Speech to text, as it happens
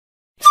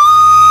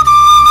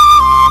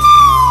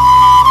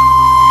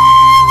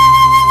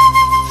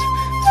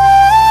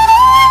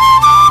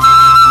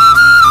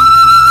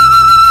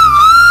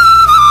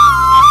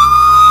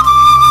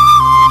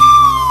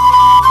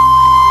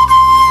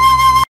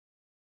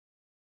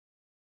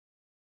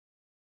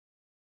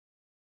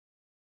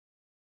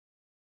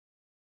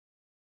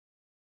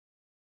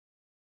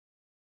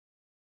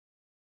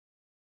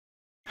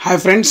Hi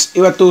friends,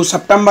 ಇವತ್ತು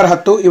September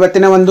 10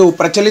 ಇವತ್ತಿನ ಒಂದು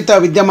ಪ್ರಚಲಿತ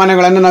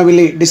ವಿದ್ಯಮಾನಗಳನ್ನು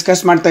ನಾವಿಲ್ಲಿ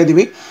ಡಿಸ್ಕಸ್ ಮಾಡ್ತಾ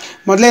ಇದ್ದೀವಿ.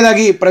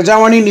 ಮೊದಲನೇದಾಗಿ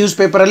ಪ್ರಜಾವಾಣಿ ನ್ಯೂಸ್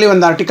ಪೇಪರಲ್ಲಿ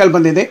ಒಂದು ಆರ್ಟಿಕಲ್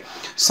ಬಂದಿದೆ.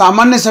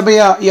 ಸಾಮಾನ್ಯ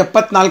ಸಭೆಯ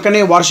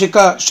 74ನೇ ವಾರ್ಷಿಕ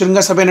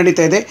ಶೃಂಗಸಭೆ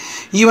ನಡೀತಾ ಇದೆ.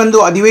 ಈ ಒಂದು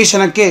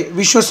ಅಧಿವೇಶನಕ್ಕೆ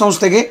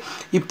ವಿಶ್ವಸಂಸ್ಥೆಗೆ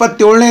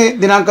 27ನೇ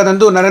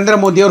ದಿನಾಂಕದಂದು ನರೇಂದ್ರ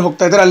ಮೋದಿಯವರು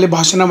ಹೋಗ್ತಾ ಇದ್ದಾರೆ. ಅಲ್ಲಿ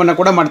ಭಾಷಣವನ್ನು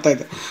ಕೂಡ ಮಾಡ್ತಾ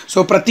ಇದ್ದಾರೆ.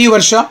 ಸೊ ಪ್ರತಿ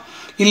ವರ್ಷ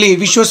ಇಲ್ಲಿ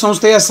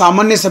ವಿಶ್ವಸಂಸ್ಥೆಯ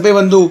ಸಾಮಾನ್ಯ ಸಭೆ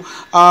ಒಂದು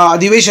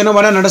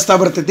ಅಧಿವೇಶನವನ್ನು ನಡೆಸ್ತಾ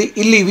ಬರ್ತೈತಿ.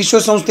 ಇಲ್ಲಿ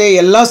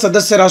ವಿಶ್ವಸಂಸ್ಥೆಯ ಎಲ್ಲ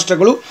ಸದಸ್ಯ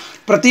ರಾಷ್ಟ್ರಗಳು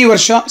ಪ್ರತಿ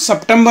ವರ್ಷ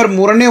ಸೆಪ್ಟೆಂಬರ್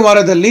 3ನೇ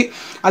ವಾರದಲ್ಲಿ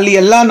ಅಲ್ಲಿ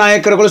ಎಲ್ಲ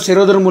ನಾಯಕರುಗಳು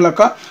ಸೇರೋದ್ರ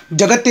ಮೂಲಕ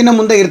ಜಗತ್ತಿನ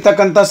ಮುಂದೆ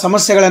ಇರ್ತಕ್ಕಂಥ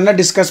ಸಮಸ್ಯೆಗಳನ್ನು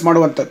ಡಿಸ್ಕಸ್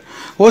ಮಾಡುವಂಥದ್ದು.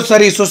 ಹೋದ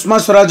ಸಾರಿ ಸುಷ್ಮಾ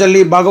ಸ್ವರಾಜ್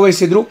ಅಲ್ಲಿ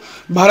ಭಾಗವಹಿಸಿದ್ರು.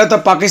 ಭಾರತ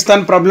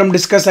ಪಾಕಿಸ್ತಾನ್ ಪ್ರಾಬ್ಲಮ್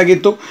ಡಿಸ್ಕಸ್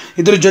ಆಗಿತ್ತು.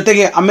 ಇದ್ರ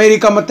ಜೊತೆಗೆ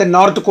ಅಮೆರಿಕ ಮತ್ತು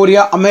ನಾರ್ತ್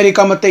ಕೊರಿಯಾ, ಅಮೆರಿಕ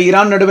ಮತ್ತು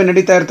ಇರಾನ್ ನಡುವೆ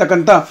ನಡೀತಾ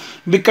ಇರತಕ್ಕಂಥ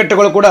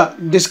ಬಿಕ್ಕಟ್ಟುಗಳು ಕೂಡ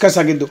ಡಿಸ್ಕಸ್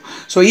ಆಗಿದ್ದು.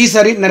 ಸೊ ಈ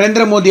ಸಾರಿ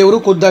ನರೇಂದ್ರ ಮೋದಿಯವರು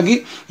ಖುದ್ದಾಗಿ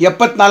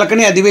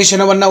 74ನೇ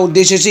ಅಧಿವೇಶನವನ್ನು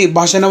ಉದ್ದೇಶಿಸಿ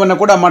ಭಾಷಣವನ್ನು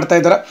ಕೂಡ ಮಾಡ್ತಾ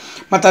ಇದ್ದಾರೆ.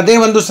 ಮತ್ತು ಅದೇ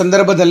ಒಂದು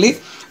ಸಂದರ್ಭದಲ್ಲಿ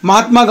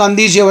ಮಹಾತ್ಮ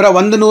ಗಾಂಧೀಜಿಯವರ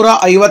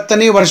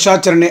 150ನೇ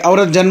ವರ್ಷಾಚರಣೆ,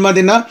 ಅವರ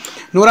ಜನ್ಮದಿನ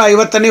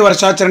 150ನೇ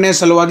ವರ್ಷಾಚರಣೆಯ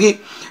ಸಲುವಾಗಿ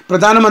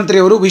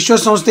ಪ್ರಧಾನಮಂತ್ರಿಯವರು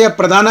ವಿಶ್ವಸಂಸ್ಥೆಯ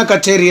ಪ್ರಧಾನ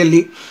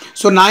ಕಚೇರಿಯಲ್ಲಿ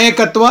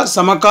ನಾಯಕತ್ವ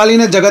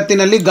ಸಮಕಾಲೀನ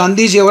ಜಗತ್ತಿನಲ್ಲಿ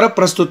ಗಾಂಧೀಜಿಯವರ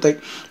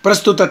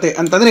ಪ್ರಸ್ತುತತೆ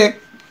ಅಂತಂದರೆ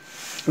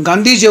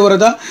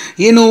ಗಾಂಧೀಜಿಯವರದ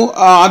ಏನು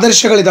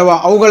ಆದರ್ಶಗಳಿದಾವೆ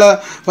ಅವುಗಳ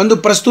ಒಂದು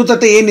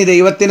ಪ್ರಸ್ತುತತೆ ಏನಿದೆ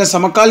ಇವತ್ತಿನ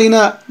ಸಮಕಾಲೀನ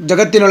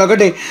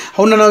ಜಗತ್ತಿನೊಳಗಡೆ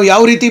ಅವನ್ನ ನಾವು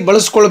ಯಾವ ರೀತಿ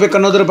ಬಳಸ್ಕೊಳ್ಬೇಕು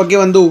ಅನ್ನೋದ್ರ ಬಗ್ಗೆ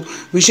ಒಂದು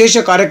ವಿಶೇಷ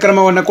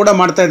ಕಾರ್ಯಕ್ರಮವನ್ನು ಕೂಡ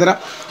ಮಾಡ್ತಾ ಇದ್ದಾರೆ.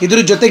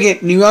 ಇದ್ರ ಜೊತೆಗೆ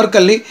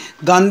ನ್ಯೂಯಾರ್ಕಲ್ಲಿ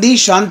ಗಾಂಧಿ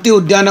ಶಾಂತಿ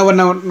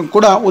ಉದ್ಯಾನವನ್ನು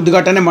ಕೂಡ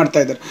ಉದ್ಘಾಟನೆ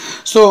ಮಾಡ್ತಾ ಇದ್ದಾರೆ.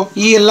 ಸೊ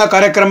ಈ ಎಲ್ಲ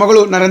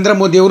ಕಾರ್ಯಕ್ರಮಗಳು ನರೇಂದ್ರ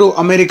ಮೋದಿಯವರು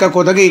ಅಮೆರಿಕಕ್ಕೆ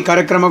ಹೋದಾಗ ಈ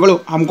ಕಾರ್ಯಕ್ರಮಗಳು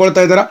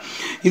ಹಮ್ಮಿಕೊಳ್ತಾ ಇದ್ದಾರೆ.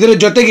 ಇದರ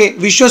ಜೊತೆಗೆ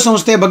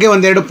ವಿಶ್ವಸಂಸ್ಥೆಯ ಬಗ್ಗೆ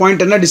ಒಂದೆರಡು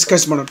ಪಾಯಿಂಟನ್ನು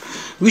ಡಿಸ್ಕಸ್ ಮಾಡೋಣ.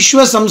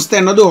 ವಿಶ್ವಸಂಸ್ಥೆ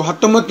ಅನ್ನೋದು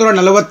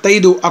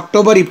 1945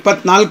 ಅಕ್ಟೋಬರ್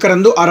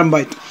 24ರಂದು ಆರಂಭ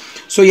ಆಯಿತು.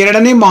 ಸೊ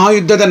ಎರಡನೇ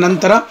ಮಹಾಯುದ್ಧದ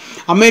ನಂತರ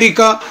ಅಮೆರಿಕ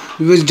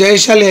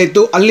ಜಯಶಾಲಿ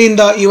ಆಯಿತು.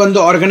 ಅಲ್ಲಿಂದ ಈ ಒಂದು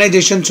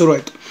ಆರ್ಗನೈಸೇಷನ್ ಶುರು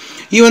ಆಯಿತು.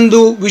 ಈ ಒಂದು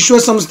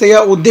ವಿಶ್ವಸಂಸ್ಥೆಯ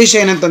ಉದ್ದೇಶ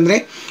ಏನಂತಂದರೆ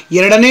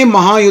ಎರಡನೇ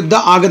ಮಹಾಯುದ್ಧ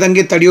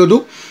ಆಗದಂಗೆ ತಡೆಯೋದು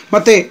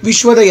ಮತ್ತು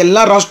ವಿಶ್ವದ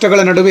ಎಲ್ಲ ರಾಷ್ಟ್ರಗಳ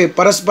ನಡುವೆ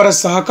ಪರಸ್ಪರ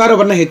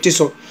ಸಹಕಾರವನ್ನು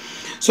ಹೆಚ್ಚಿಸೋದು.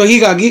 ಸೊ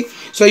ಹೀಗಾಗಿ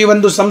ಈ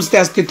ಒಂದು ಸಂಸ್ಥೆ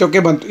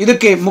ಅಸ್ತಿತ್ವಕ್ಕೆ ಬಂತು.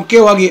 ಇದಕ್ಕೆ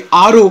ಮುಖ್ಯವಾಗಿ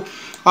 6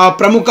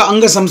 ಪ್ರಮುಖ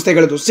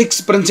ಅಂಗಸಂಸ್ಥೆಗಳದು,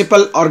 6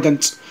 ಪ್ರಿನ್ಸಿಪಲ್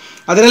ಆರ್ಗನ್ಸ್.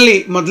 ಅದರಲ್ಲಿ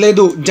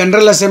ಮೊದಲೇದು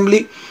general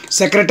assembly,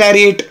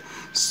 secretariat,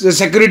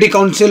 security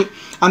council,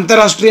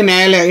 ಅಂತಾರಾಷ್ಟ್ರೀಯ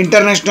ನ್ಯಾಯಾಲಯ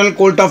international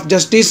court of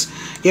justice,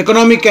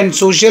 economic and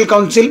social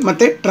council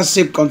ಮತ್ತು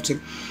ಟ್ರಸ್ಟ್ಶಿಪ್ ಕೌನ್ಸಿಲ್.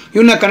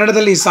 ಇವನ್ನ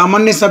ಕನ್ನಡದಲ್ಲಿ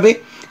ಸಾಮಾನ್ಯ ಸಭೆ,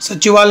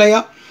 ಸಚಿವಾಲಯ,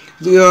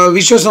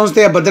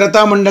 ವಿಶ್ವಸಂಸ್ಥೆಯ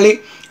ಭದ್ರತಾ ಮಂಡಳಿ,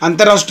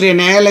 ಅಂತಾರಾಷ್ಟ್ರೀಯ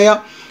ನ್ಯಾಯಾಲಯ,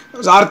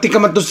 ಆರ್ಥಿಕ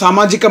ಮತ್ತು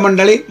ಸಾಮಾಜಿಕ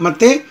ಮಂಡಳಿ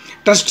ಮತ್ತು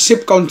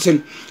ಟ್ರಸ್ಟ್ಶಿಪ್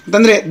ಕೌನ್ಸಿಲ್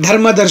ಅಂತಂದರೆ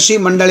ಧರ್ಮದರ್ಶಿ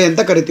ಮಂಡಳಿ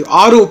ಅಂತ ಕರಿತೀವಿ.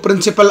 6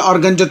 ಪ್ರಿನ್ಸಿಪಲ್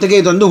ಆರ್ಗನ್ ಜೊತೆಗೆ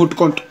ಇದೊಂದು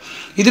ಹುಟ್ಕೊಂತು.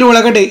 ಇದ್ರ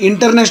ಒಳಗಡೆ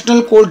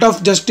ಇಂಟರ್ನ್ಯಾಷನಲ್ ಕೋರ್ಟ್ ಆಫ್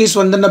ಜಸ್ಟಿಸ್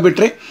ಒಂದನ್ನು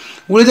ಬಿಟ್ಟರೆ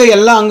ಉಳಿದ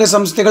ಎಲ್ಲ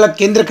ಅಂಗಸಂಸ್ಥೆಗಳ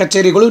ಕೇಂದ್ರ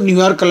ಕಚೇರಿಗಳು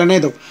ನ್ಯೂಯಾರ್ಕಲ್ಲೇ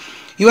ಇದ್ದವು.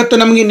 ಇವತ್ತು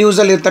ನಮಗೆ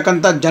ನ್ಯೂಸಲ್ಲಿ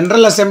ಇರ್ತಕ್ಕಂಥ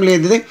ಜನರಲ್ ಅಸೆಂಬ್ಲಿ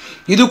ಏನಿದೆ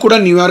ಇದು ಕೂಡ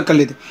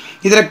ನ್ಯೂಯಾರ್ಕಲ್ಲಿದೆ.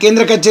 ಇದರ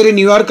ಕೇಂದ್ರ ಕಚೇರಿ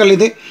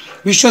ನ್ಯೂಯಾರ್ಕಲ್ಲಿದೆ.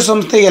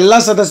 ವಿಶ್ವಸಂಸ್ಥೆಯ ಎಲ್ಲ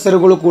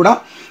ಸದಸ್ಯರುಗಳು ಕೂಡ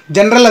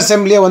ಜನರಲ್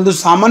ಅಸೆಂಬ್ಲಿಯ ಒಂದು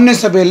ಸಾಮಾನ್ಯ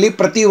ಸಭೆಯಲ್ಲಿ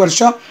ಪ್ರತಿ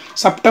ವರ್ಷ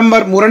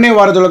ಸೆಪ್ಟೆಂಬರ್ 3ನೇ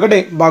ವಾರದೊಳಗಡೆ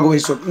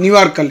ಭಾಗವಹಿಸೋದು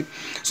ನ್ಯೂಯಾರ್ಕಲ್ಲಿ.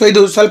 ಸೊ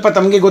ಇದು ಸ್ವಲ್ಪ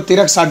ತಮಗೆ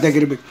ಗೊತ್ತಿರೋಕ್ಕೆ ಸಾಧ್ಯ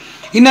ಆಗಿರಬೇಕು.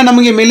 ಇನ್ನು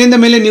ನಮಗೆ ಮೇಲಿಂದ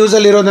ಮೇಲೆ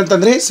ನ್ಯೂಸಲ್ಲಿ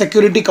ಇರೋದಂತಂದರೆ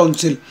ಸೆಕ್ಯೂರಿಟಿ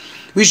ಕೌನ್ಸಿಲ್,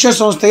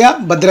 ವಿಶ್ವಸಂಸ್ಥೆಯ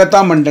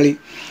ಭದ್ರತಾ ಮಂಡಳಿ.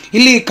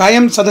 ಇಲ್ಲಿ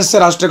ಕಾಯಂ ಸದಸ್ಯ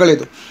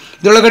ರಾಷ್ಟ್ರಗಳಿದು.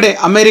 ಇದರೊಳಗಡೆ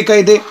ಅಮೆರಿಕ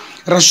ಇದೆ,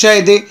 ರಷ್ಯಾ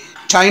ಇದೆ,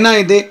 ಚೈನಾ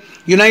ಇದೆ,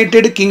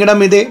 ಯುನೈಟೆಡ್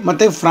ಕಿಂಗ್ಡಮ್ ಇದೆ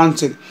ಮತ್ತು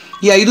ಫ್ರಾನ್ಸ್ ಇದೆ.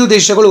 ಈ 5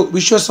 ದೇಶಗಳು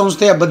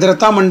ವಿಶ್ವಸಂಸ್ಥೆಯ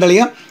ಭದ್ರತಾ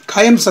ಮಂಡಳಿಯ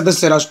ಖಾಯಂ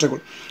ಸದಸ್ಯ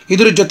ರಾಷ್ಟ್ರಗಳು.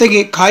 ಇದರ ಜೊತೆಗೆ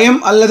ಖಾಯಂ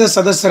ಅಲ್ಲದ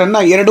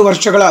ಸದಸ್ಯರನ್ನು 2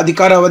 ವರ್ಷಗಳ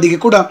ಅಧಿಕಾರ ಅವಧಿಗೆ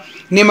ಕೂಡ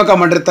ನೇಮಕ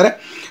ಮಾಡಿರ್ತಾರೆ.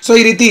 ಸೊ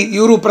ಈ ರೀತಿ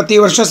ಇವರು ಪ್ರತಿ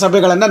ವರ್ಷ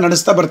ಸಭೆಗಳನ್ನು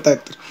ನಡೆಸ್ತಾ ಬರ್ತಾ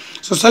ಇರ್ತಾರೆ.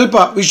 ಸೊ ಸ್ವಲ್ಪ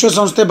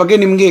ವಿಶ್ವಸಂಸ್ಥೆ ಬಗ್ಗೆ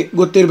ನಿಮಗೆ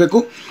ಗೊತ್ತಿರಬೇಕು.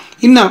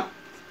 ಇನ್ನು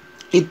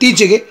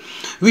ಇತ್ತೀಚೆಗೆ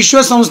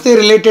ವಿಶ್ವಸಂಸ್ಥೆ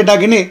ರಿಲೇಟೆಡ್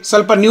ಆಗಿಯೇ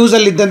ಸ್ವಲ್ಪ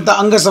ನ್ಯೂಸಲ್ಲಿದ್ದಂಥ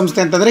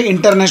ಅಂಗಸಂಸ್ಥೆ ಅಂತಂದರೆ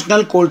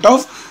ಇಂಟರ್ನ್ಯಾಷನಲ್ ಕೋರ್ಟ್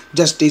ಆಫ್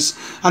ಜಸ್ಟಿಸ್,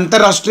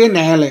 ಅಂತಾರಾಷ್ಟ್ರೀಯ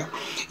ನ್ಯಾಯಾಲಯ.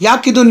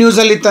 ಯಾಕಿದು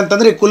ನ್ಯೂಸಲ್ಲಿತ್ತು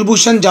ಅಂತಂದರೆ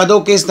ಕುಲ್ಭೂಷಣ್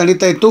ಜಾಧವ್ ಕೇಸ್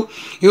ನಡೀತಾ ಇತ್ತು.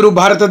 ಇವರು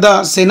ಭಾರತದ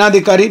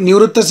ಸೇನಾಧಿಕಾರಿ,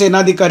 ನಿವೃತ್ತ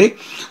ಸೇನಾಧಿಕಾರಿ.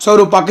 ಸೊ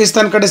ಅವರು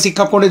ಪಾಕಿಸ್ತಾನ ಕಡೆ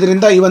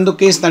ಸಿಕ್ಕಾಕೊಂಡಿದ್ದರಿಂದ ಈ ಒಂದು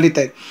ಕೇಸ್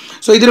ನಡೀತಾ ಇದೆ.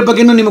 ಸೊ ಇದ್ರ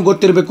ಬಗ್ಗೆಯೂ ನಿಮಗೆ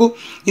ಗೊತ್ತಿರಬೇಕು.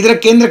 ಇದರ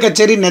ಕೇಂದ್ರ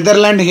ಕಚೇರಿ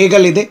ನೆದರ್ಲ್ಯಾಂಡ್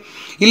ಹೇಗಲ್ಲಿದೆ.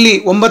 ಇಲ್ಲಿ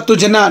 9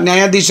 ಜನ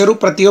ನ್ಯಾಯಾಧೀಶರು,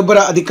 ಪ್ರತಿಯೊಬ್ಬರ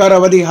ಅಧಿಕಾರ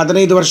ಅವಧಿ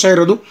 15 ವರ್ಷ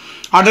ಇರೋದು.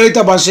 ಆಡಳಿತ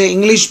ಭಾಷೆ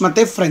ಇಂಗ್ಲೀಷ್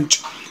ಮತ್ತು ಫ್ರೆಂಚ್.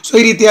 ಸೊ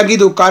ಈ ರೀತಿಯಾಗಿ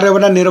ಇದು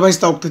ಕಾರ್ಯವನ್ನು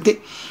ನಿರ್ವಹಿಸ್ತಾ ಹೋಗ್ತೈತಿ.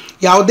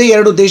 ಯಾವುದೇ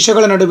 2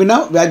 ದೇಶಗಳ ನಡುವಿನ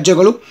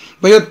ವ್ಯಾಜ್ಯಗಳು,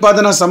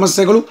 ಭಯೋತ್ಪಾದನಾ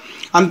ಸಮಸ್ಯೆಗಳು,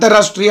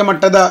 ಅಂತಾರಾಷ್ಟ್ರೀಯ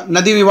ಮಟ್ಟದ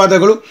ನದಿ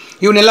ವಿವಾದಗಳು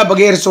ಇವನ್ನೆಲ್ಲ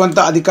ಬಗೆಹರಿಸುವಂಥ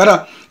ಅಧಿಕಾರ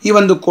ಈ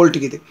ಒಂದು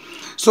ಕೋರ್ಟ್ಗಿದೆ.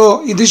 ಸೊ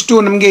ಇದಿಷ್ಟು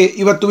ನಮಗೆ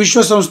ಇವತ್ತು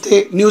ವಿಶ್ವಸಂಸ್ಥೆ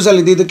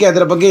ನ್ಯೂಸಲ್ಲಿ ಇದಕ್ಕೆ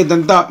ಅದರ ಬಗ್ಗೆ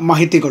ಇದ್ದಂಥ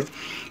ಮಾಹಿತಿಗಳು.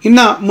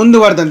 ಇನ್ನು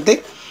ಮುಂದುವರೆದಂತೆ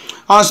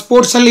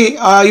ಸ್ಪೋರ್ಟ್ಸಲ್ಲಿ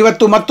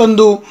ಇವತ್ತು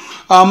ಮತ್ತೊಂದು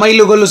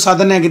ಮೈಲುಗಲ್ಲು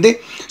ಸಾಧನೆ ಆಗಿದೆ.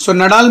 ಸೊ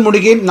ನಡಾಲ್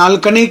ಮುಡಿಗೆ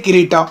 4ನೇ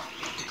ಕಿರೀಟ.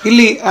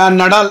 ಇಲ್ಲಿ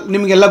ನಡಾಲ್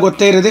ನಿಮಗೆಲ್ಲ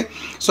ಗೊತ್ತೇ ಇರಿದೆ.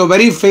 ಸೊ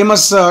ವೆರಿ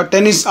ಫೇಮಸ್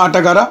ಟೆನ್ನಿಸ್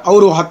ಆಟಗಾರ.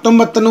 ಅವರು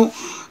 19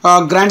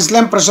 ಗ್ರ್ಯಾಂಡ್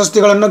ಸ್ಲ್ಯಾಮ್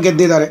ಪ್ರಶಸ್ತಿಗಳನ್ನು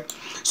ಗೆದ್ದಿದ್ದಾರೆ.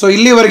 ಸೊ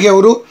ಇಲ್ಲಿವರೆಗೆ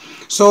ಅವರು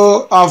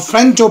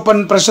ಫ್ರೆಂಚ್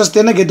ಓಪನ್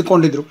ಪ್ರಶಸ್ತಿಯನ್ನು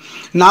ಗೆದ್ದುಕೊಂಡಿದ್ದರು.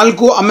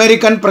 4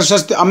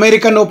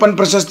 ಅಮೆರಿಕನ್ ಓಪನ್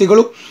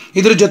ಪ್ರಶಸ್ತಿಗಳು,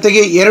 ಇದ್ರ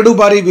ಜೊತೆಗೆ 2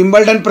 ಬಾರಿ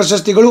ವಿಂಬಲ್ಡನ್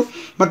ಪ್ರಶಸ್ತಿಗಳು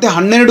ಮತ್ತು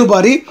 12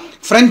 ಬಾರಿ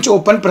ಫ್ರೆಂಚ್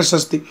ಓಪನ್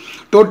ಪ್ರಶಸ್ತಿ.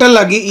 ಟೋಟಲ್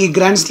ಆಗಿ ಈ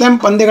ಗ್ರ್ಯಾಂಡ್ ಸ್ಲ್ಯಾಮ್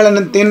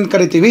ಪಂದ್ಯಗಳನ್ನಂತೇನು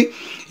ಕರಿತೀವಿ,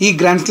 ಈ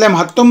ಗ್ರ್ಯಾಂಡ್ ಸ್ಲ್ಯಾಮ್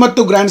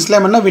 19 ಗ್ರ್ಯಾಂಡ್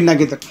ಸ್ಲ್ಯಾಮನ್ನು ವಿನ್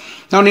ಆಗಿದ್ದಾರೆ.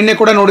 ನಾವು ನಿನ್ನೆ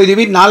ಕೂಡ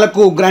ನೋಡಿದ್ದೀವಿ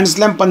 4 ಗ್ರ್ಯಾಂಡ್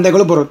ಸ್ಲ್ಯಾಮ್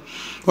ಪಂದ್ಯಗಳು ಬರೋದು.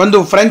 ಒಂದು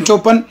French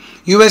open,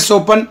 US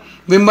open,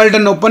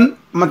 Wimbledon open,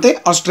 ಮತ್ತು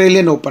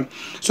ಆಸ್ಟ್ರೇಲಿಯನ್ ಓಪನ್.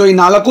 ಸೊ ಈ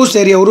 4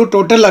 ಸೇರಿ ಅವರು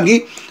ಟೋಟಲ್ ಆಗಿ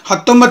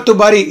 19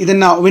 ಬಾರಿ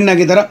ಇದನ್ನು ವಿನ್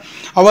ಆಗಿದ್ದಾರೆ.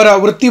 ಅವರ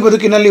ವೃತ್ತಿ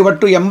ಬದುಕಿನಲ್ಲಿ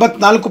ಒಟ್ಟು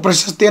 84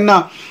 ಪ್ರಶಸ್ತಿಯನ್ನು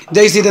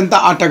ಜಯಿಸಿದಂಥ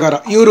ಆಟಗಾರ.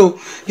 ಇವರು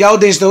ಯಾವ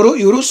ದೇಶದವರು?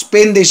 ಇವರು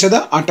ಸ್ಪೇನ್ ದೇಶದ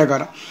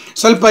ಆಟಗಾರ.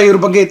 ಸ್ವಲ್ಪ ಇವ್ರ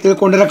ಬಗ್ಗೆ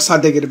ತಿಳ್ಕೊಂಡಿರೋಕ್ಕೆ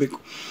ಸಾಧ್ಯ ಆಗಿರಬೇಕು.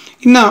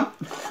 ಇನ್ನು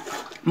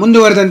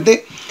ಮುಂದುವರೆದಂತೆ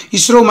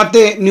ಇಸ್ರೋ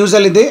ಮತ್ತೆ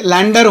ನ್ಯೂಸಲ್ಲಿದೆ,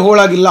 ಲ್ಯಾಂಡರ್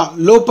ಹೋಳಾಗಿಲ್ಲ,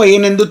 ಲೋಪ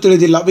ಏನೆಂದು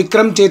ತಿಳಿದಿಲ್ಲ,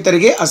 ವಿಕ್ರಮ್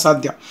ಚೇತರಿಗೆ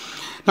ಅಸಾಧ್ಯ.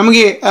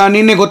 ನಮಗೆ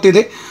ನಿನ್ನೆ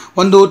ಗೊತ್ತಿದೆ,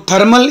 ಒಂದು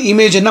ಥರ್ಮಲ್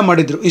ಇಮೇಜನ್ನು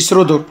ಮಾಡಿದರು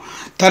ಇಸ್ರೋದವರು.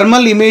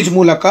 ಥರ್ಮಲ್ ಇಮೇಜ್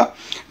ಮೂಲಕ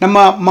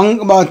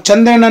ನಮ್ಮ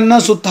ಚಂದ್ರನನ್ನು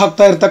ಸುತ್ತ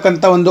ಹಾಕ್ತಾ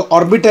ಇರ್ತಕ್ಕಂಥ ಒಂದು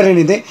ಆರ್ಬಿಟರ್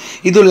ಏನಿದೆ,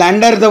 ಇದು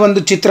ಲ್ಯಾಂಡರ್ದ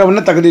ಒಂದು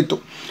ಚಿತ್ರವನ್ನು ತೆಗೆದಿತ್ತು.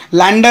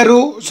 ಲ್ಯಾಂಡರು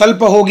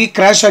ಸ್ವಲ್ಪ ಹೋಗಿ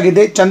ಕ್ರ್ಯಾಶ್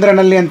ಆಗಿದೆ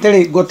ಚಂದ್ರನಲ್ಲಿ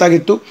ಅಂತೇಳಿ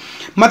ಗೊತ್ತಾಗಿತ್ತು.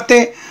 ಮತ್ತು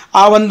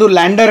ಆ ಒಂದು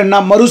ಲ್ಯಾಂಡರನ್ನು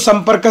ಮರು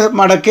ಸಂಪರ್ಕ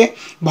ಮಾಡೋಕ್ಕೆ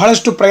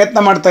ಬಹಳಷ್ಟು ಪ್ರಯತ್ನ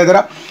ಮಾಡ್ತಾ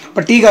ಇದ್ದಾರೆ.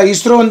 ಬಟ್ ಈಗ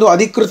ಇಸ್ರೋ ಒಂದು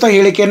ಅಧಿಕೃತ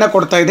ಹೇಳಿಕೆಯನ್ನು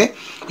ಕೊಡ್ತಾ ಇದೆ.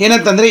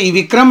 ಏನಂತಂದರೆ, ಈ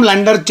ವಿಕ್ರಮ್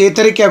ಲ್ಯಾಂಡರ್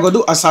ಚೇತರಿಕೆ ಆಗೋದು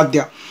ಅಸಾಧ್ಯ.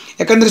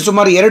 ಯಾಕಂದರೆ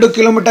ಸುಮಾರು 2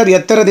 ಕಿಲೋಮೀಟರ್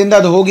ಎತ್ತರದಿಂದ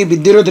ಅದು ಹೋಗಿ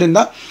ಬಿದ್ದಿರೋದ್ರಿಂದ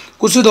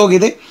ಕುಸಿದು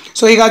ಹೋಗಿದೆ.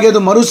 ಸೊ ಹೀಗಾಗಿ ಅದು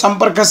ಮರು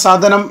ಸಂಪರ್ಕ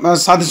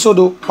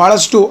ಸಾಧಿಸೋದು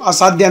ಭಾಳಷ್ಟು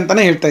ಅಸಾಧ್ಯ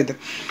ಅಂತಲೇ ಹೇಳ್ತಾ ಇದ್ದಾರೆ.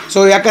 ಸೊ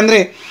ಯಾಕಂದರೆ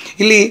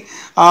ಇಲ್ಲಿ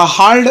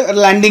ಹಾರ್ಡ್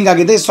ಲ್ಯಾಂಡಿಂಗ್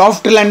ಆಗಿದೆ,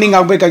 ಸಾಫ್ಟ್ ಲ್ಯಾಂಡಿಂಗ್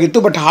ಆಗಬೇಕಾಗಿತ್ತು.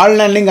 ಬಟ್ ಹಾರ್ಡ್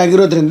ಲ್ಯಾಂಡಿಂಗ್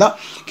ಆಗಿರೋದ್ರಿಂದ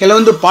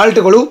ಕೆಲವೊಂದು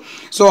ಪಾರ್ಟ್ಗಳು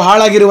ಸೊ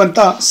ಹಾಳಾಗಿರುವಂಥ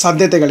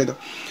ಸಾಧ್ಯತೆಗಳಿದೆ.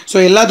 ಸೊ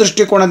ಎಲ್ಲ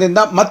ದೃಷ್ಟಿಕೋನದಿಂದ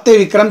ಮತ್ತೆ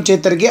ವಿಕ್ರಮ್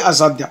ಚೇತರಿಗೆ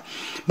ಅಸಾಧ್ಯ.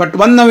 ಬಟ್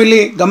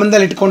ನಾವಿಲ್ಲಿ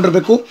ಗಮನದಲ್ಲಿ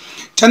ಇಟ್ಕೊಂಡಿರಬೇಕು,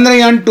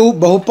 ಚಂದ್ರಯಾನ್ 2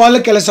 ಬಹುಪಾಲು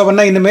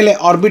ಕೆಲಸವನ್ನು ಇನ್ನು ಮೇಲೆ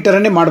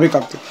ಆರ್ಬಿಟರನ್ನೇ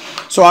ಮಾಡಬೇಕಾಗ್ತದೆ.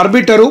 ಸೊ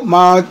ಆರ್ಬಿಟರು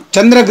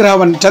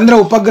ಚಂದ್ರ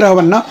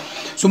ಉಪಗ್ರಹವನ್ನು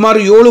ಸುಮಾರು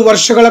 7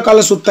 ವರ್ಷಗಳ ಕಾಲ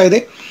ಸುತ್ತಾ ಇದೆ.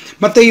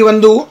 ಮತ್ತು ಈ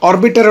ಒಂದು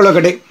ಆರ್ಬಿಟರ್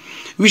ಒಳಗಡೆ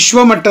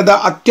ವಿಶ್ವಮಟ್ಟದ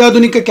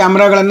ಅತ್ಯಾಧುನಿಕ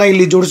ಕ್ಯಾಮ್ರಾಗಳನ್ನು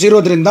ಇಲ್ಲಿ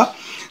ಜೋಡಿಸಿರೋದ್ರಿಂದ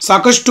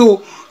ಸಾಕಷ್ಟು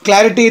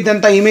ಕ್ಲಾರಿಟಿ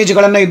ಇದ್ದಂಥ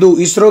ಇಮೇಜ್ಗಳನ್ನು ಇದು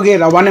ಇಸ್ರೋಗೆ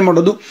ರವಾನೆ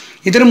ಮಾಡೋದು.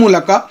 ಇದರ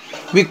ಮೂಲಕ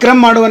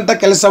ವಿಕ್ರಮ್ ಮಾಡುವಂಥ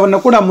ಕೆಲಸವನ್ನು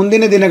ಕೂಡ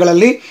ಮುಂದಿನ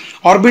ದಿನಗಳಲ್ಲಿ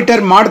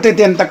ಆರ್ಬಿಟರ್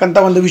ಮಾಡ್ತೈತೆ ಅಂತಕ್ಕಂಥ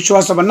ಒಂದು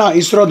ವಿಶ್ವಾಸವನ್ನು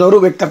ಇಸ್ರೋದವರು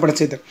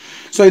ವ್ಯಕ್ತಪಡಿಸಿದ್ದಾರೆ.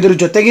 ಸೊ ಇದ್ರ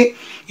ಜೊತೆಗೆ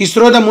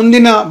ಇಸ್ರೋದ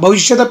ಮುಂದಿನ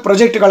ಭವಿಷ್ಯದ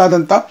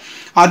ಪ್ರಾಜೆಕ್ಟ್ಗಳಾದಂಥ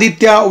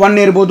ಆದಿತ್ಯ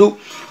 1 ಇರ್ಬೋದು,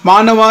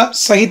 ಮಾನವ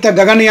ಸಹಿತ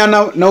ಗಗನಯಾನ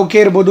ನೌಕೆ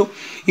ಇರ್ಬೋದು,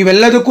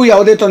 ಇವೆಲ್ಲದಕ್ಕೂ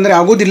ಯಾವುದೇ ತೊಂದರೆ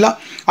ಆಗೋದಿಲ್ಲ.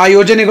 ಆ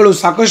ಯೋಜನೆಗಳು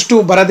ಸಾಕಷ್ಟು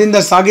ಭರದಿಂದ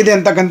ಸಾಗಿದೆ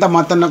ಅಂತಕ್ಕಂಥ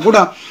ಮಾತನ್ನು ಕೂಡ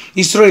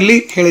ಇಸ್ರೋ ಇಲ್ಲಿ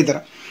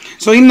ಹೇಳಿದ್ದಾರೆ.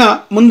 ಸೊ ಇನ್ನು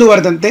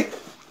ಮುಂದುವರೆದಂತೆ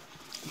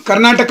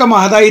ಕರ್ನಾಟಕ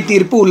ಮಹದಾಯಿ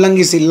ತೀರ್ಪು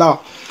ಉಲ್ಲಂಘಿಸಿಲ್ಲ.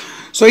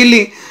 ಸೊ ಇಲ್ಲಿ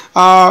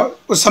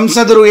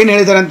ಸಂಸದರು ಏನು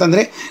ಹೇಳಿದ್ದಾರೆ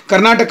ಅಂತಂದರೆ,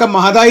 ಕರ್ನಾಟಕ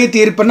ಮಹದಾಯಿ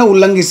ತೀರ್ಪನ್ನು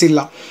ಉಲ್ಲಂಘಿಸಿಲ್ಲ.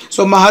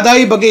 ಸೊ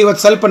ಮಹದಾಯಿ ಬಗ್ಗೆ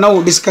ಇವತ್ತು ಸ್ವಲ್ಪ ನಾವು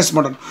ಡಿಸ್ಕಸ್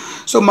ಮಾಡೋಣ.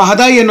 ಸೊ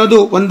ಮಹದಾಯಿ ಅನ್ನೋದು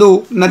ಒಂದು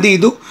ನದಿ.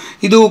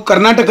 ಇದು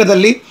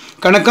ಕರ್ನಾಟಕದಲ್ಲಿ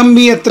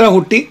ಕಣಕಂಬಿ ಹತ್ರ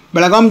ಹುಟ್ಟಿ,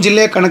 ಬೆಳಗಾಂ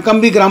ಜಿಲ್ಲೆಯ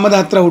ಕಣಕಂಬಿ ಗ್ರಾಮದ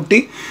ಹತ್ರ ಹುಟ್ಟಿ,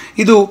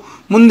 ಇದು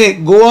ಮುಂದೆ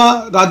ಗೋವಾ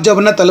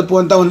ರಾಜ್ಯವನ್ನು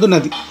ತಲುಪುವಂಥ ಒಂದು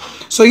ನದಿ.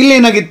 ಸೊ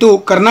ಇಲ್ಲೇನಾಗಿತ್ತು,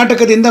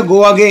 ಕರ್ನಾಟಕದಿಂದ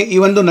ಗೋವಾಗೆ ಈ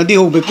ಒಂದು ನದಿ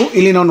ಹೋಗಬೇಕು.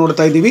 ಇಲ್ಲಿ ನಾವು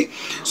ನೋಡ್ತಾ ಇದ್ದೀವಿ.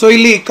 ಸೊ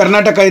ಇಲ್ಲಿ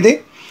ಕರ್ನಾಟಕ ಇದೆ.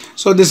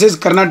 So this is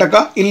Karnataka.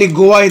 ಇಲ್ಲಿ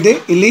ಗೋವಾ ಇದೆ,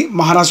 ಇಲ್ಲಿ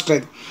ಮಹಾರಾಷ್ಟ್ರ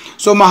ಇದೆ.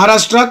 ಸೊ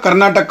ಮಹಾರಾಷ್ಟ್ರ,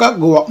 ಕರ್ನಾಟಕ,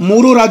 ಗೋವಾ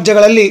 3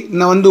 ರಾಜ್ಯಗಳಲ್ಲಿ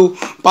ಒಂದು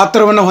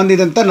ಪಾತ್ರವನ್ನು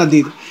ಹೊಂದಿದಂಥ ನದಿ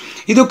ಇದು.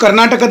 ಇದು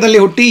ಕರ್ನಾಟಕದಲ್ಲಿ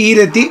ಹುಟ್ಟಿ ಈ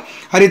ರೀತಿ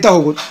ಹರಿತಾ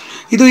ಹೋಗೋದು.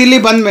 ಇದು ಇಲ್ಲಿ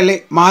ಬಂದ ಮೇಲೆ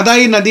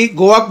ಮಹದಾಯಿ ನದಿ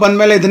ಗೋವಾಕ್ಕೆ ಬಂದ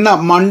ಮೇಲೆ ಇದನ್ನು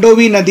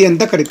ಮಾಂಡೋವಿ ನದಿ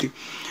ಅಂತ ಕರಿತೀವಿ.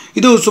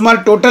 ಇದು ಸುಮಾರು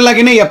ಟೋಟಲ್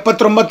ಆಗಿನೇ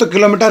 79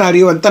 ಕಿಲೋಮೀಟರ್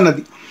ಹರಿಯುವಂಥ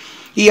ನದಿ.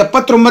 ಈ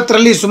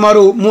 79ರಲ್ಲಿ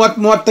ಸುಮಾರು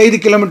 30-35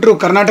 ಕಿಲೋಮೀಟ್ರು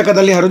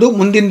ಕರ್ನಾಟಕದಲ್ಲಿ ಹರಿದು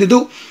ಮುಂದಿಂದಿದು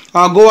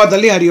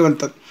ಗೋವಾದಲ್ಲಿ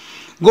ಹರಿಯುವಂಥದ್ದು.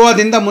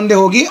 ಗೋವಾದಿಂದ ಮುಂದೆ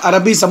ಹೋಗಿ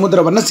ಅರಬ್ಬಿ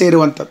ಸಮುದ್ರವನ್ನು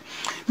ಸೇರುವಂಥದ್ದು.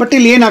 ಬಟ್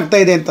ಇಲ್ಲಿ ಏನಾಗ್ತಾ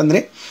ಇದೆ ಅಂತಂದರೆ,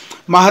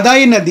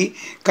 ಮಹದಾಯಿ ನದಿ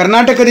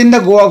ಕರ್ನಾಟಕದಿಂದ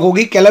ಗೋವಾಗೆ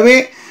ಹೋಗಿ ಕೆಲವೇ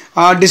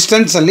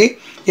ಡಿಸ್ಟೆನ್ಸಲ್ಲಿ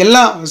ಎಲ್ಲ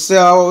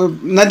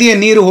ನದಿಯ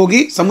ನೀರು ಹೋಗಿ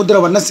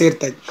ಸಮುದ್ರವನ್ನು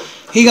ಸೇರ್ತಾ ಇದೆ.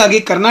 ಹೀಗಾಗಿ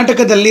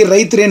ಕರ್ನಾಟಕದಲ್ಲಿ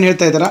ರೈತರು ಏನು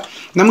ಹೇಳ್ತಾ ಇದ್ದಾರೆ,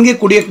 ನಮಗೆ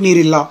ಕುಡಿಯೋಕ್ಕೆ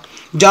ನೀರಿಲ್ಲ,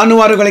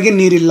 ಜಾನುವಾರುಗಳಿಗೆ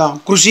ನೀರಿಲ್ಲ,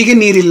 ಕೃಷಿಗೆ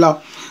ನೀರಿಲ್ಲ.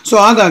 ಸೊ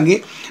ಹಾಗಾಗಿ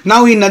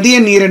ನಾವು ಈ ನದಿಯ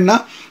ನೀರನ್ನು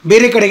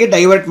ಬೇರೆ ಕಡೆಗೆ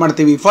ಡೈವರ್ಟ್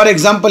ಮಾಡ್ತೀವಿ. ಫಾರ್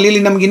ಎಕ್ಸಾಂಪಲ್,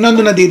 ಇಲ್ಲಿ ನಮ್ಗೆ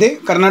ಇನ್ನೊಂದು ನದಿ ಇದೆ,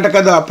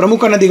 ಕರ್ನಾಟಕದ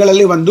ಪ್ರಮುಖ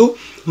ನದಿಗಳಲ್ಲಿ ಒಂದು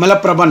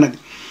ಮಲಪ್ರಭಾ ನದಿ.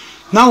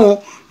 ನಾವು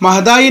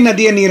ಮಹದಾಯಿ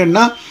ನದಿಯ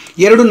ನೀರನ್ನು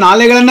 2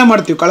 ನಾಲೆಗಳನ್ನು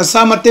ಮಾಡ್ತೀವಿ,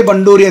 ಕಳಸಾ ಮತ್ತು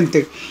ಬಂಡೂರಿ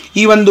ಅಂತೇಳಿ.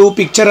 ಈ ಒಂದು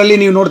ಪಿಕ್ಚರಲ್ಲಿ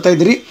ನೀವು ನೋಡ್ತಾ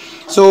ಇದ್ದೀರಿ.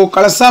 ಸೊ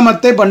ಕಳಸಾ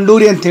ಮತ್ತು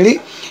ಬಂಡೂರಿ ಅಂಥೇಳಿ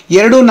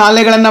 2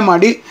 ನಾಲೆಗಳನ್ನು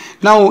ಮಾಡಿ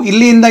ನಾವು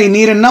ಇಲ್ಲಿಂದ ಈ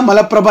ನೀರನ್ನು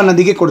ಮಲಪ್ರಭಾ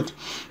ನದಿಗೆ ಕೊಡ್ತೀವಿ.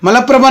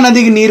 ಮಲಪ್ರಭಾ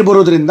ನದಿಗೆ ನೀರು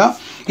ಬರೋದ್ರಿಂದ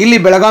ಇಲ್ಲಿ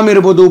ಬೆಳಗಾಂ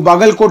ಇರ್ಬೋದು,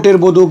 ಬಾಗಲಕೋಟೆ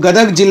ಇರ್ಬೋದು,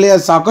 ಗದಗ ಜಿಲ್ಲೆಯ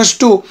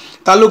ಸಾಕಷ್ಟು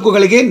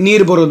ತಾಲೂಕುಗಳಿಗೆ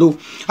ನೀರು ಬರೋದು.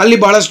 ಅಲ್ಲಿ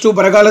ಬಹಳಷ್ಟು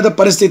ಬರಗಾಲದ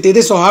ಪರಿಸ್ಥಿತಿ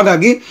ಇದೆ. ಸೊ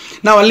ಹಾಗಾಗಿ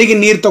ನಾವು ಅಲ್ಲಿಗೆ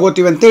ನೀರು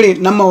ತಗೋತೀವಿ ಅಂತೇಳಿ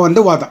ನಮ್ಮ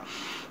ಒಂದು ವಾದ.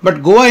 ಬಟ್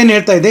ಗೋವಾ ಏನು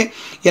ಹೇಳ್ತಾ ಇದೆ,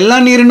 ಎಲ್ಲ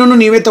ನೀರನ್ನು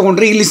ನೀವೇ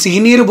ತೊಗೊಂಡ್ರೆ ಇಲ್ಲಿ ಸಿಹಿ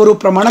ನೀರು ಬರೋ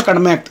ಪ್ರಮಾಣ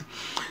ಕಡಿಮೆ ಆಗ್ತದೆ.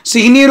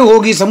 ಸಿಹಿ ನೀರು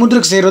ಹೋಗಿ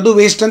ಸಮುದ್ರಕ್ಕೆ ಸೇರೋದು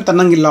ವೇಸ್ಟ್ ಅಂತ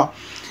ಅನ್ನಂಗಿಲ್ಲ.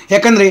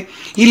 ಯಾಕಂದರೆ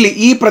ಇಲ್ಲಿ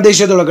ಈ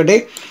ಪ್ರದೇಶದೊಳಗಡೆ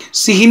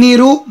ಸಿಹಿ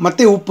ನೀರು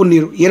ಮತ್ತು ಉಪ್ಪು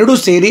ನೀರು ಎರಡೂ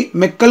ಸೇರಿ,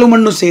 ಮೆಕ್ಕಲು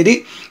ಮಣ್ಣು ಸೇರಿ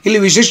ಇಲ್ಲಿ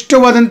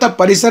ವಿಶಿಷ್ಟವಾದಂಥ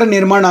ಪರಿಸರ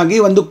ನಿರ್ಮಾಣ ಆಗಿ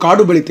ಒಂದು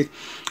ಕಾಡು ಬೆಳಿತೀವಿ.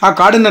 ಆ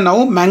ಕಾಡನ್ನು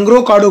ನಾವು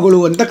ಮ್ಯಾಂಗ್ರೋವ್ ಕಾಡುಗಳು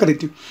ಅಂತ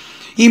ಕರಿತೀವಿ.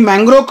 ಈ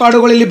ಮ್ಯಾಂಗ್ರೋವ್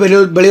ಕಾಡುಗಳಲ್ಲಿ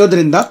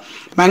ಬೆಳೆಯೋದ್ರಿಂದ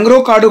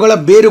ಮ್ಯಾಂಗ್ರೋವ್ ಕಾಡುಗಳ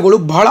ಬೇರುಗಳು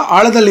ಬಹಳ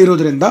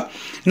ಆಳದಲ್ಲಿರೋದ್ರಿಂದ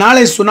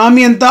ನಾಳೆ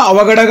ಸುನಾಮಿ ಅಂತ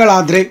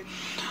ಅವಘಡಗಳಾದರೆ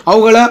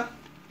ಅವುಗಳ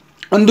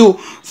ಒಂದು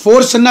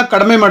ಫೋರ್ಸನ್ನು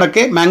ಕಡಿಮೆ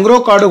ಮಾಡೋಕ್ಕೆ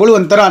ಮ್ಯಾಂಗ್ರೋವ್ ಕಾಡುಗಳು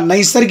ಒಂಥರ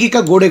ನೈಸರ್ಗಿಕ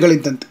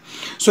ಗೋಡೆಗಳಿದ್ದಂತೆ.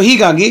 ಸೊ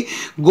ಹೀಗಾಗಿ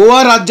ಗೋವಾ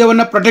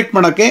ರಾಜ್ಯವನ್ನು ಪ್ರೊಟೆಕ್ಟ್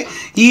ಮಾಡೋಕ್ಕೆ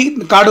ಈ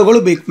ಕಾಡುಗಳು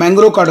ಬೇಕು,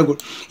 ಮ್ಯಾಂಗ್ರೋವ್ ಕಾಡುಗಳು.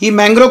 ಈ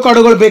ಮ್ಯಾಂಗ್ರೋವ್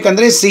ಕಾಡುಗಳು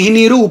ಬೇಕಂದರೆ ಸಿಹಿ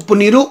ನೀರು, ಉಪ್ಪು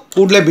ನೀರು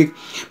ಕೂಡಲೇಬೇಕು.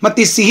 ಮತ್ತು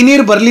ಈ ಸಿಹಿ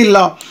ನೀರು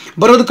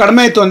ಬರೋದು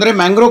ಕಡಿಮೆ ಆಯಿತು ಅಂದರೆ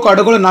ಮ್ಯಾಂಗ್ರೋವ್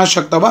ಕಾಡುಗಳು ನಾಶ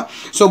ಆಗ್ತವೆ.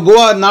 ಸೊ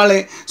ಗೋವಾ ನಾಳೆ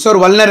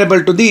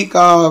vulnerable to the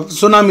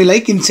tsunami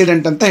like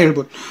incident ಅಂತ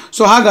ಹೇಳ್ಬೋದು.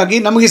 ಸೊ ಹಾಗಾಗಿ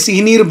ನಮಗೆ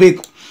ಸಿಹಿ ನೀರು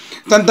ಬೇಕು.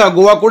 ಅಂತ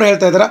ಗೋವಾ ಕೂಡ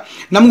ಹೇಳ್ತಾ ಇದ್ದಾರೆ.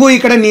 ನಮಗೂ ಈ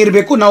ಕಡೆ ನೀರು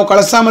ಬೇಕು, ನಾವು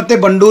ಕಳಸಾ ಮತ್ತು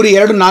ಬಂಡೂರಿ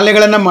 2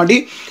 ನಾಲೆಗಳನ್ನು ಮಾಡಿ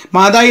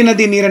ಮಹದಾಯಿ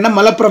ನದಿ ನೀರನ್ನು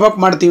ಮಲಪ್ರಭಾಕ್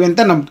ಮಾಡ್ತೀವಿ ಅಂತ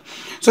ನಮ್ಮದು.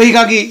 ಸೊ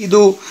ಹೀಗಾಗಿ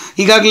ಇದು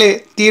ಈಗಾಗಲೇ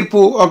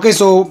ತೀರ್ಪು ಓಕೆ.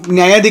 ಸೊ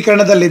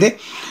ನ್ಯಾಯಾಧೀಕರಣದಲ್ಲಿದೆ.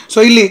 ಸೊ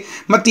ಇಲ್ಲಿ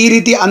ಮತ್ತು ಈ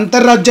ರೀತಿ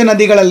ಅಂತಾರಾಜ್ಯ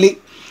ನದಿಗಳಲ್ಲಿ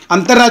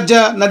ಅಂತಾರಾಜ್ಯ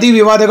ನದಿ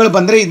ವಿವಾದಗಳು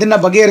ಬಂದರೆ ಇದನ್ನು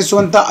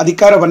ಬಗೆಹರಿಸುವಂಥ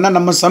ಅಧಿಕಾರವನ್ನು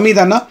ನಮ್ಮ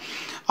ಸಂವಿಧಾನ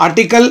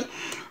ಆರ್ಟಿಕಲ್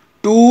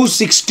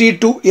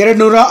 262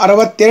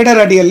 262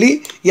 ಅಡಿಯಲ್ಲಿ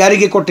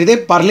ಯಾರಿಗೆ ಕೊಟ್ಟಿದೆ?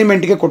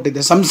 ಪಾರ್ಲಿಮೆಂಟ್ಗೆ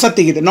ಕೊಟ್ಟಿದೆ,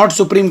 ಸಂಸತ್ತಿಗಿದೆ, ನಾಟ್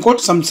ಸುಪ್ರೀಂ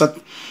ಕೋರ್ಟ್, ಸಂಸತ್.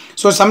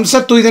 ಸೊ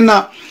ಸಂಸತ್ತು ಇದನ್ನು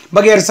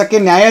ಬಗೆಹರಿಸೋಕ್ಕೆ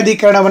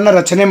ನ್ಯಾಯಾಧೀಕರಣವನ್ನು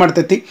ರಚನೆ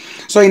ಮಾಡ್ತೈತಿ.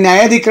 ಸೊ ಈ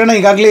ನ್ಯಾಯಾಧೀಕರಣ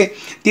ಈಗಾಗಲೇ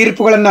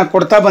ತೀರ್ಪುಗಳನ್ನು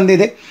ಕೊಡ್ತಾ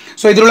ಬಂದಿದೆ.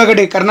 ಸೊ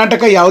ಇದರೊಳಗಡೆ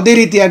ಕರ್ನಾಟಕ ಯಾವುದೇ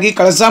ರೀತಿಯಾಗಿ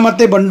ಕಳಸಾ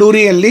ಮತ್ತು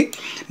ಬಂಡೂರಿಯಲ್ಲಿ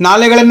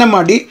ನಾಲೆಗಳನ್ನು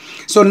ಮಾಡಿ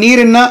ಸೊ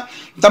ನೀರನ್ನು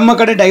ತಮ್ಮ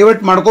ಕಡೆ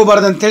ಡೈವರ್ಟ್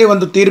ಮಾಡ್ಕೋಬಾರ್ದು ಅಂಥೇಳಿ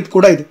ಒಂದು ತೀರ್ಪು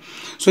ಕೂಡ ಇದೆ.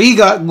 ಸೊ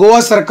ಈಗ ಗೋವಾ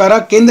ಸರ್ಕಾರ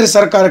ಕೇಂದ್ರ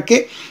ಸರ್ಕಾರಕ್ಕೆ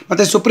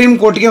ಮತ್ತು ಸುಪ್ರೀಂ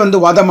ಕೋರ್ಟ್ಗೆ ಒಂದು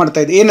ವಾದ ಮಾಡ್ತಾ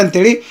ಇದೆ.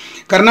 ಏನಂತೇಳಿ,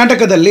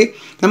 ಕರ್ನಾಟಕದಲ್ಲಿ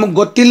ನಮಗೆ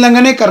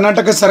ಗೊತ್ತಿಲ್ಲಂಗನೇ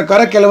ಕರ್ನಾಟಕ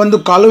ಸರ್ಕಾರ ಕೆಲವೊಂದು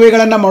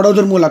ಕಾಲುವೆಗಳನ್ನು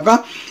ಮಾಡೋದ್ರ ಮೂಲಕ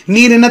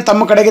ನೀರನ್ನು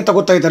ತಮ್ಮ ಕಡೆಗೆ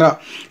ತಗೋತಾ ಇದ್ದಾರೆ,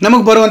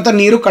 ನಮಗೆ ಬರುವಂಥ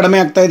ನೀರು ಕಡಿಮೆ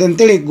ಆಗ್ತಾ ಇದೆ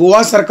ಅಂತೇಳಿ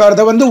ಗೋವಾ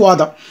ಸರ್ಕಾರದ ಒಂದು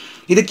ವಾದ.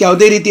 ಇದಕ್ಕೆ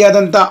ಯಾವುದೇ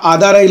ರೀತಿಯಾದಂಥ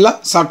ಆಧಾರ ಇಲ್ಲ,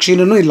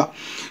 ಸಾಕ್ಷಿನೂ ಇಲ್ಲ.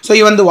 ಸೊ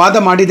ಈ ಒಂದು ವಾದ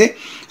ಮಾಡಿದೆ.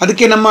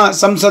 ಅದಕ್ಕೆ ನಮ್ಮ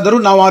ಸಂಸದರು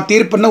ನಾವು ಆ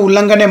ತೀರ್ಪನ್ನು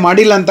ಉಲ್ಲಂಘನೆ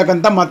ಮಾಡಿಲ್ಲ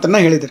ಅಂತಕ್ಕಂಥ ಮಾತನ್ನು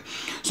ಹೇಳಿದರು.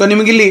 ಸೊ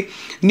ನಿಮಗಿಲ್ಲಿ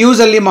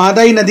ನ್ಯೂಸಲ್ಲಿ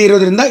ಮಹದಾಯಿ ನದಿ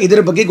ಇರೋದ್ರಿಂದ ಇದರ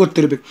ಬಗ್ಗೆ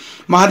ಗೊತ್ತಿರಬೇಕು.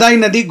 ಮಹದಾಯಿ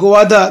ನದಿ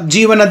ಗೋವಾದ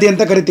ಜೀವ ನದಿ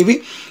ಅಂತ ಕರಿತೀವಿ.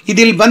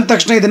 ಇದಿಲ್ಲಿ ಬಂದ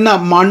ತಕ್ಷಣ ಇದನ್ನು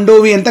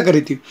ಮಾಂಡೋವಿ ಅಂತ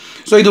ಕರಿತೀವಿ.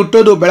 ಸೊ ಇದು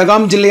ಹುಟ್ಟೋದು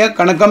ಬೆಳಗಾಂ ಜಿಲ್ಲೆಯ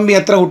ಕಣಕಂಬಿ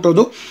ಹತ್ರ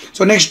ಹುಟ್ಟೋದು.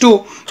 ಸೊ ನೆಕ್ಸ್ಟು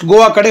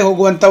ಗೋವಾ ಕಡೆ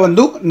ಹೋಗುವಂಥ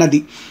ಒಂದು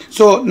ನದಿ.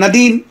 ಸೊ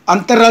ನದಿ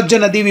ಅಂತಾರಾಜ್ಯ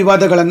ನದಿ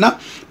ವಿವಾದಗಳನ್ನು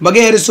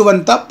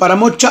ಬಗೆಹರಿಸುವಂಥ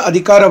ಪರಮೋಚ್ಚ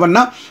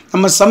ಅಧಿಕಾರವನ್ನು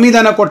ನಮ್ಮ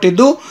ಸಂವಿಧಾನ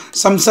ಕೊಟ್ಟಿದ್ದು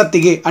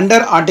ಸಂಸತ್ತಿಗೆ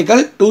ಅಂಡರ್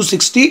ಆರ್ಟಿಕಲ್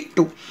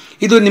 262.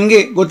 ಇದು ನಿಮಗೆ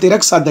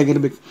ಗೊತ್ತಿರೋಕ್ಕೆ ಸಾಧ್ಯ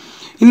ಆಗಿರಬೇಕು.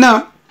 ಇನ್ನು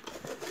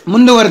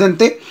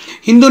ಮುಂದುವರೆದಂತೆ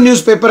ಹಿಂದೂ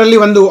ನ್ಯೂಸ್ ಪೇಪರಲ್ಲಿ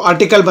ಒಂದು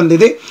ಆರ್ಟಿಕಲ್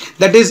ಬಂದಿದೆ,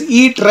 that is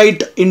heat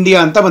right India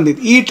ಅಂತ ಬಂದಿದೆ.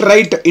 ಈಟ್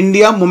ರೈಟ್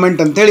ಇಂಡಿಯಾ ಮೂಮೆಂಟ್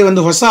ಅಂತೇಳಿ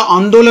ಒಂದು ಹೊಸ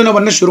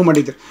ಆಂದೋಲನವನ್ನು ಶುರು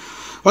ಮಾಡಿದೆ.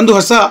 ಒಂದು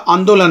ಹೊಸ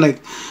ಆಂದೋಲನ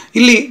ಇದು.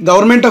 ಇಲ್ಲಿ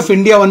ಗೌರ್ಮೆಂಟ್ ಆಫ್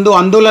ಇಂಡಿಯಾ ಒಂದು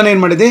ಆಂದೋಲನ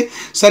ಏನು ಮಾಡಿದೆ,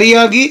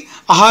 ಸರಿಯಾಗಿ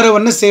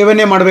ಆಹಾರವನ್ನು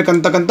ಸೇವನೆ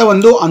ಮಾಡಬೇಕಂತಕ್ಕಂಥ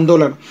ಒಂದು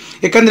ಆಂದೋಲನ.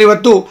 ಯಾಕಂದರೆ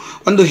ಇವತ್ತು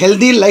ಒಂದು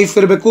ಹೆಲ್ದಿ ಲೈಫ್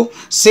ಇರಬೇಕು,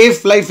 ಸೇಫ್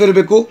ಲೈಫ್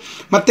ಇರಬೇಕು,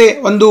 ಮತ್ತು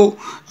ಒಂದು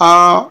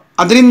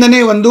ಅದರಿಂದನೇ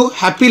ಒಂದು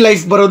ಹ್ಯಾಪಿ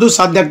ಲೈಫ್ ಬರೋದು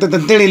ಸಾಧ್ಯ ಆಗ್ತದೆ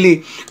ಅಂತೇಳಿ ಇಲ್ಲಿ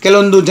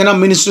ಕೆಲವೊಂದು ಜನ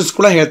ಮಿನಿಸ್ಟರ್ಸ್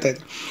ಕೂಡ ಹೇಳ್ತಾ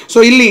ಇದ್ದಾರೆ. ಸೊ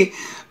ಇಲ್ಲಿ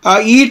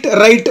ಈಟ್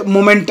ರೈಟ್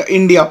ಮೂಮೆಂಟ್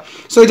ಇಂಡಿಯಾ,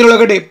 ಸೊ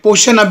ಇದರೊಳಗಡೆ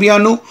ಪೋಷಣ್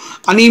ಅಭಿಯಾನ,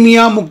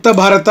 ಅನಿಮಿಯಾ ಮುಕ್ತ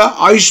ಭಾರತ,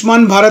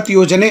 ಆಯುಷ್ಮಾನ್ ಭಾರತ್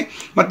ಯೋಜನೆ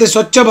ಮತ್ತು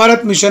ಸ್ವಚ್ಛ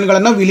ಭಾರತ್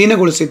ಮಿಷನ್ಗಳನ್ನು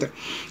ವಿಲೀನಗೊಳಿಸಿದ್ದಾರೆ.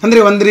 ಅಂದರೆ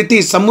ಒಂದು ರೀತಿ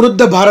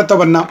ಸಮೃದ್ಧ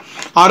ಭಾರತವನ್ನು,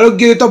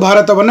 ಆರೋಗ್ಯಯುತ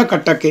ಭಾರತವನ್ನು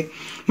ಕಟ್ಟೋಕ್ಕೆ.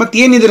 ಮತ್ತು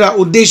ಏನಿದರ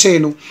ಉದ್ದೇಶ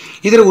ಏನು?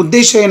 ಇದರ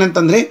ಉದ್ದೇಶ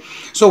ಏನಂತಂದರೆ,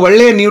 ಸೊ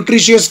ಒಳ್ಳೆಯ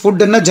ನ್ಯೂಟ್ರಿಷಿಯಸ್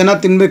ಫುಡ್ಡನ್ನು ಜನ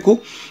ತಿನ್ನಬೇಕು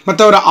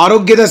ಮತ್ತು ಅವರ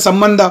ಆರೋಗ್ಯದ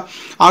ಸಂಬಂಧ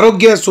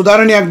ಆರೋಗ್ಯ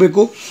ಸುಧಾರಣೆ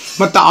ಆಗಬೇಕು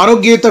ಮತ್ತು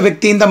ಆರೋಗ್ಯಯುತ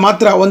ವ್ಯಕ್ತಿಯಿಂದ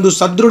ಮಾತ್ರ ಒಂದು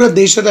ಸದೃಢ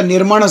ದೇಶದ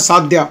ನಿರ್ಮಾಣ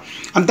ಸಾಧ್ಯ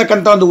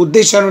ಅಂತಕ್ಕಂಥ ಒಂದು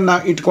ಉದ್ದೇಶವನ್ನು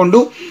ಇಟ್ಕೊಂಡು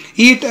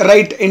ಈಟ್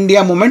ರೈಟ್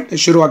ಇಂಡಿಯಾ ಮೂಮೆಂಟ್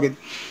ಶುರುವಾಗಿದೆ.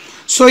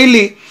 ಸೊ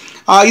ಇಲ್ಲಿ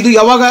ಇದು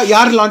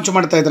ಯಾರು ಲಾಂಚ್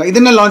ಮಾಡ್ತಾ ಇದ್ದಾರೆ?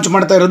 ಇದನ್ನು ಲಾಂಚ್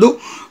ಮಾಡ್ತಾ ಇರೋದು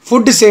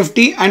food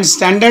safety and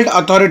standard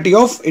authority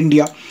of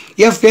India,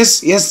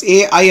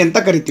 FSSAI ಅಂತ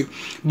ಕರಿತೀವಿ.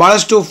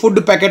 ಭಾಳಷ್ಟು ಫುಡ್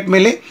ಪ್ಯಾಕೆಟ್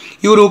ಮೇಲೆ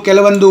ಇವರು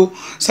ಕೆಲವೊಂದು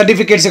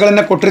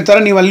ಸರ್ಟಿಫಿಕೇಟ್ಸ್ಗಳನ್ನು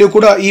ಕೊಟ್ಟಿರ್ತಾರೆ. ನೀವು ಅಲ್ಲಿಯೂ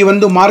ಕೂಡ ಈ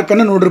ಒಂದು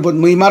ಮಾರ್ಕನ್ನು ನೋಡಿರ್ಬೋದು.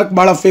 ಈ ಮಾರ್ಕ್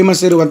ಭಾಳ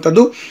ಫೇಮಸ್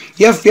ಇರುವಂಥದ್ದು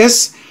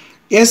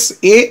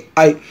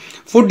FSSAI,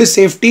 food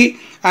safety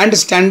and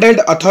standard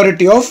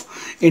authority of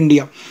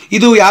India.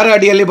 ಇದು ಯಾರ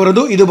ಅಡಿಯಲ್ಲಿ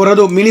ಬರೋದು? ಇದು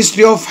ಬರೋದು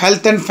ministry of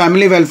health and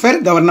family welfare,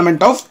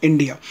 government of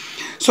India.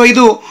 So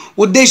ಇದು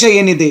ಉದ್ದೇಶ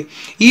ಏನಿದೆ?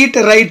 ಈಟ್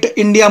ರೈಟ್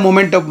ಇಂಡಿಯಾ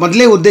ಮೂಮೆಂಟ್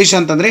ಮೊದಲೇ ಉದ್ದೇಶ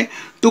ಅಂತಂದರೆ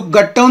to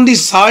cut down the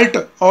salt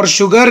R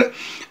sugar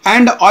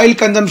and oil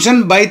consumption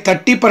by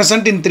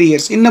 30% in 3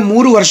 years. ಇನ್ನು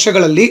 3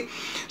 ವರ್ಷಗಳಲ್ಲಿ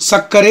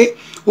ಸಕ್ಕರೆ,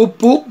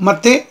 ಉಪ್ಪು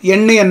ಮತ್ತು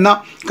ಎಣ್ಣೆಯನ್ನು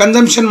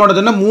ಕನ್ಸಂಪ್ಷನ್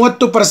ಮಾಡೋದನ್ನು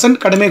 30%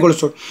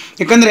 ಕಡಿಮೆಗೊಳಿಸೋದು.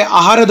 ಯಾಕಂದರೆ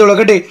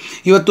ಆಹಾರದೊಳಗಡೆ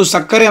ಇವತ್ತು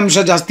ಸಕ್ಕರೆ ಅಂಶ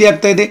ಜಾಸ್ತಿ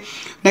ಆಗ್ತಾಯಿದೆ,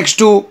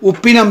 ನೆಕ್ಸ್ಟು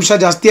ಉಪ್ಪಿನ ಅಂಶ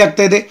ಜಾಸ್ತಿ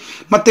ಆಗ್ತಾಯಿದೆ,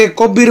 ಮತ್ತು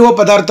ಕೊಬ್ಬಿರುವ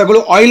ಪದಾರ್ಥಗಳು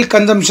ಆಯಿಲ್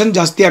ಕನ್ಸಂಪ್ಷನ್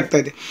ಜಾಸ್ತಿ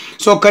ಆಗ್ತಾಯಿದೆ.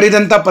 ಸೊ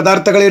ಕರಿದಂಥ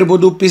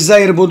ಪದಾರ್ಥಗಳಿರ್ಬೋದು, ಪಿಜ್ಜಾ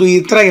ಇರ್ಬೋದು, ಈ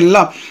ಥರ ಎಲ್ಲ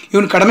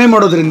ಇವನು ಕಡಿಮೆ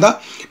ಮಾಡೋದ್ರಿಂದ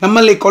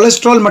ನಮ್ಮಲ್ಲಿ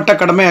ಕೊಲೆಸ್ಟ್ರಾಲ್ ಮಟ್ಟ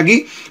ಕಡಿಮೆಯಾಗಿ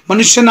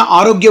ಮನುಷ್ಯನ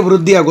ಆರೋಗ್ಯ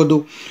ವೃದ್ಧಿ ಆಗೋದು.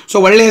 ಸೊ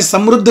ಒಳ್ಳೆಯ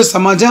ಸಮೃದ್ಧ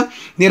ಸಮಾಜ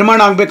ನಿರ್ಮಾಣ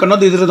ಆಗಬೇಕು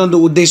ಅನ್ನೋದು ಇದರದೊಂದು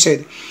ಉದ್ದೇಶ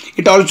ಇದೆ.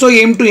 It also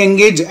aim to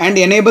engage and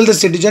enable the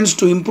citizens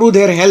to improve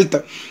their health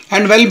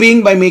and well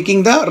being by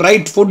making the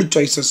right food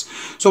choices.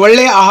 So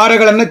ಒಳ್ಳೆಯ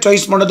ಆಹಾರಗಳನ್ನು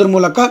ಚಾಯ್ಸ್ ಮಾಡೋದ್ರ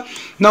ಮೂಲಕ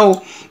ನಾವು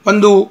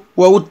ಒಂದು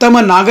ಉತ್ತಮ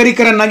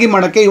ನಾಗರಿಕರನ್ನಾಗಿ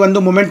ಮಾಡೋಕ್ಕೆ ಈ ಒಂದು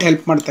ಮೂಮೆಂಟ್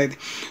ಹೆಲ್ಪ್ ಮಾಡ್ತಾ ಇದೆ.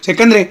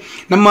 ಯಾಕಂದರೆ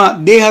ನಮ್ಮ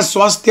ದೇಹ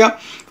ಸ್ವಾಸ್ಥ್ಯ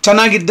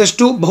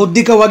ಚೆನ್ನಾಗಿದ್ದಷ್ಟು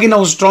ಬೌದ್ಧಿಕವಾಗಿ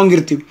ನಾವು ಸ್ಟ್ರಾಂಗ್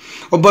ಇರ್ತೀವಿ.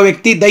 ಒಬ್ಬ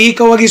ವ್ಯಕ್ತಿ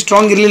ದೈಹಿಕವಾಗಿ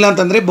ಸ್ಟ್ರಾಂಗ್ ಇರಲಿಲ್ಲ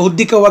ಅಂತಂದರೆ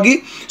ಬೌದ್ಧಿಕವಾಗಿ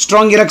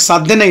ಸ್ಟ್ರಾಂಗ್ ಇರೋಕ್ಕೆ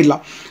ಸಾಧ್ಯನೇ ಇಲ್ಲ.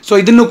 ಸೊ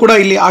ಇದನ್ನು ಕೂಡ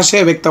ಇಲ್ಲಿ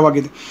ಆಶಯ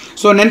ವ್ಯಕ್ತವಾಗಿದೆ.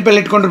 ಸೊ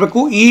ನೆನಪಲ್ಲಿ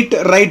ಇಟ್ಕೊಂಡಿರಬೇಕು ಈಟ್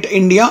ರೈಟ್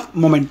ಇಂಡಿಯಾ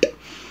ಮೂಮೆಂಟ್.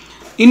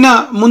 ಇನ್ನು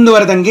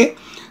ಮುಂದುವರೆದಂಗೆ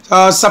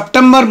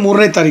ಸೆಪ್ಟೆಂಬರ್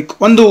 3ನೇ ತಾರೀಕು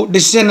ಒಂದು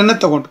ಡಿಸಿಷನನ್ನು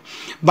ತಗೊಂಡು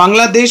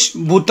Bangladesh,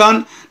 Bhutan,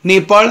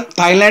 Nepal,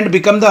 Thailand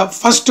become the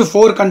first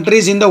 4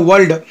 countries in the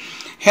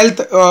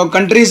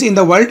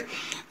world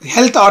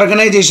health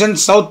organization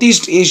South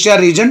East Asia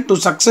region to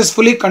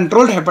successfully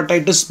control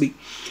hepatitis B.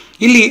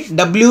 ಇಲ್ಲಿ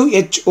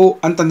WHO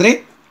ಅಂತಂದರೆ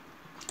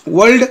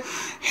ವರ್ಲ್ಡ್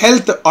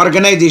ಹೆಲ್ತ್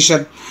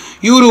ಆರ್ಗನೈಜೇಷನ್,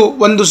 ಇವರು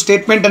ಒಂದು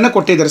ಸ್ಟೇಟ್ಮೆಂಟನ್ನು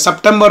ಕೊಟ್ಟಿದ್ದಾರೆ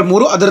ಸೆಪ್ಟೆಂಬರ್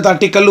 3. ಅದರದ್ದು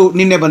ಆರ್ಟಿಕಲ್ಲು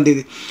ನಿನ್ನೆ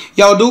ಬಂದಿದೆ.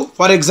 ಯಾವುದು?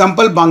 ಫಾರ್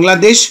ಎಕ್ಸಾಂಪಲ್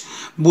ಬಾಂಗ್ಲಾದೇಶ್,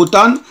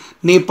 ಭೂತಾನ್,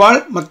 ನೇಪಾಳ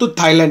ಮತ್ತು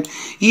ಥೈಲ್ಯಾಂಡ್.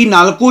 ಈ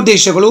 4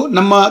 ದೇಶಗಳು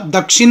ನಮ್ಮ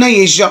ದಕ್ಷಿಣ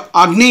ಏಷ್ಯಾ,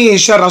 ಆಗ್ನೇಯ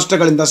ಏಷ್ಯಾ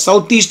ರಾಷ್ಟ್ರಗಳಿಂದ,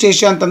 ಸೌತ್ ಈಸ್ಟ್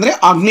ಏಷ್ಯಾ ಅಂತಂದರೆ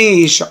ಆಗ್ನೇಯ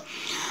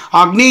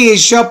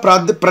ಏಷ್ಯಾ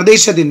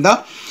ಪ್ರದೇಶದಿಂದ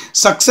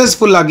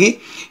ಸಕ್ಸಸ್ಫುಲ್ ಆಗಿ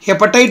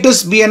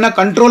ಹೆಪಟೈಟಿಸ್ ಬಿ ಅನ್ನು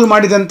ಕಂಟ್ರೋಲ್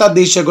ಮಾಡಿದಂಥ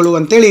ದೇಶಗಳು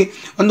ಅಂತೇಳಿ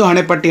ಒಂದು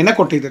ಹಣೆಪಟ್ಟಿಯನ್ನು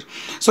ಕೊಟ್ಟಿದ್ದಾರೆ.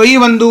 ಸೊ ಈ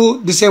ಒಂದು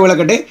ದಿಸೆ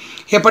ಒಳಗಡೆ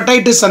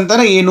ಹೆಪಟೈಟಿಸ್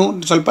ಅಂತಾರೆ ಏನು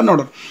ಸ್ವಲ್ಪ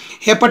ನೋಡೋಣ.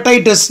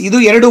 ಹೆಪಟೈಟಿಸ್ ಇದು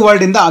 2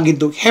 ವರ್ಡಿಂದ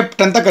ಆಗಿದ್ದು.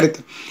 ಹೆಪ್ಟ್ ಅಂತ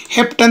ಕರೀತಾರೆ.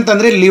 ಹೆಪ್ಟ್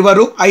ಅಂತಂದರೆ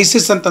ಲಿವರು,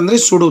 ಐಸಿಸ್ ಅಂತಂದರೆ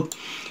ಸುಡೋದು.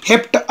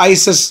 ಹೆಪ್ಟ್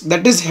ISIS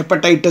that is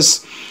hepatitis,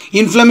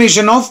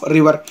 inflammation of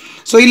liver.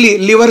 So ಇಲ್ಲಿ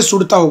ಲಿವರ್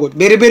ಸುಡ್ತಾ ಹೋಗೋದು,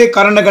 ಬೇರೆ ಬೇರೆ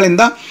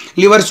ಕಾರಣಗಳಿಂದ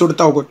ಲಿವರ್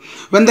ಸುಡ್ತಾ ಹೋಗೋದು.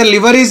 When the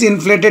liver is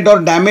inflated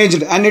R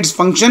damaged and it's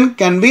function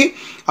can be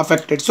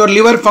affected. So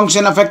liver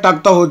function affect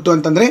ಆಗ್ತಾ ಹೋಯಿತು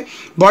ಅಂತಂದರೆ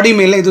ಬಾಡಿ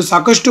ಮೇಲೆ ಇದು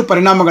ಸಾಕಷ್ಟು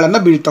ಪರಿಣಾಮಗಳನ್ನು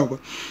ಬೀಳ್ತಾ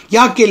ಹೋಗೋದು.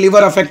 ಯಾಕೆ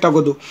ಲಿವರ್ ಅಫೆಕ್ಟ್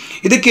ಆಗೋದು?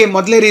 ಇದಕ್ಕೆ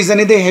ಮೊದಲೇ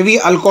ರೀಸನ್ ಇದೆ, heavy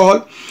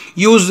alcohol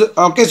use.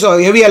 Okay, so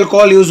heavy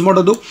alcohol use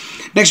ಮಾಡೋದು.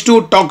 ನೆಕ್ಸ್ಟು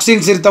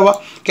ಟಾಕ್ಸಿನ್ಸ್ ಇರ್ತಾವ,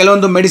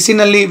 ಕೆಲವೊಂದು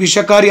ಮೆಡಿಸಿನಲ್ಲಿ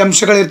ವಿಷಕಾರಿ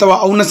ಅಂಶಗಳಿರ್ತಾವೆ,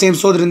 ಅವನ್ನ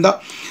ಸೇವಿಸೋದ್ರಿಂದ.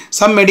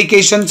 Some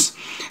medications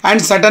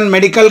and certain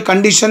medical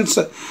conditions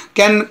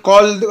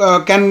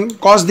can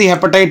cause the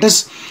hepatitis.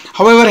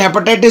 However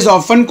hepatitis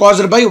often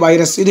caused by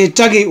virus. ಇದು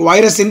ಹೆಚ್ಚಾಗಿ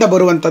ವೈರಸ್ಸಿಂದ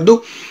ಬರುವಂಥದ್ದು.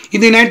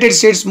 ಇದು United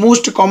States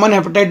most common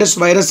hepatitis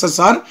viruses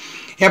R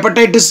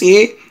hepatitis A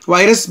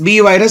virus, B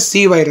virus,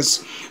 C virus.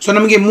 So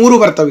ನಮಗೆ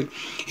 3 ಬರ್ತವೆ,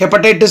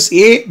 hepatitis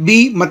A, B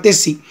ಮತ್ತು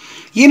C.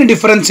 ಏನು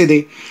difference ಇದೆ?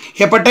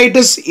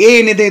 Hepatitis A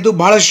ಏನಿದೆ ಇದು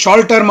ಬಹಳ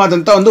ಶಾರ್ಟ್ ಟರ್ಮ್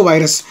ಆದಂಥ ಒಂದು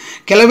ವೈರಸ್.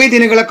 ಕೆಲವೇ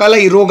ದಿನಗಳ ಕಾಲ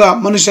ಈ ರೋಗ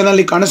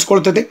ಮನುಷ್ಯನಲ್ಲಿ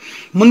ಕಾಣಿಸ್ಕೊಳ್ತದೆ,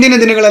 ಮುಂದಿನ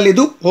ದಿನಗಳಲ್ಲಿ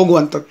ಇದು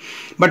ಹೋಗುವಂಥದ್ದು.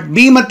 ಬಟ್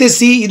ಬಿ ಮತ್ತು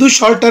ಸಿ ಇದು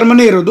ಶಾರ್ಟ್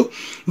ಟರ್ಮನೇ ಇರೋದು,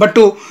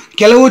 ಬಟ್ಟು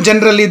ಕೆಲವು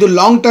ಜನರಲ್ಲಿ ಇದು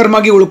ಲಾಂಗ್ ಟರ್ಮ್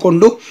ಆಗಿ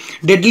ಉಳ್ಕೊಂಡು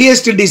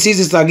ಡೆಡ್ಲಿಯೆಸ್ಟ್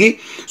ಡಿಸೀಸಸ್ ಆಗಿ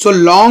ಸೊ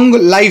ಲಾಂಗ್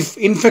ಲೈಫ್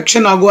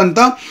ಇನ್ಫೆಕ್ಷನ್ ಆಗುವಂಥ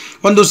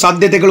ಒಂದು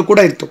ಸಾಧ್ಯತೆಗಳು ಕೂಡ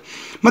ಇತ್ತು.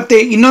 ಮತ್ತು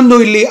ಇನ್ನೊಂದು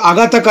ಇಲ್ಲಿ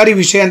ಆಘಾತಕಾರಿ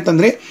ವಿಷಯ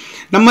ಅಂತಂದರೆ,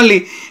 ನಮ್ಮಲ್ಲಿ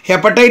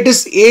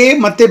ಹೆಪಟೈಟಿಸ್ ಎ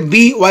ಮತ್ತು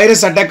B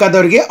virus attack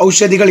ಆದವರಿಗೆ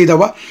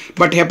ಔಷಧಿಗಳಿದಾವೆ,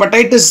 but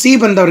hepatitis C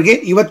ಬಂದವರಿಗೆ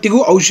ಇವತ್ತಿಗೂ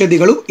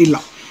ಔಷಧಿಗಳು ಇಲ್ಲ.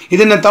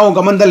 ಇದನ್ನು ತಾವು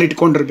ಗಮನದಲ್ಲಿ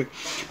ಇಟ್ಕೊಂಡಿರ್ಬೇಕು.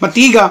 ಮತ್ತು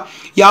ಈಗ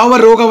ಯಾವ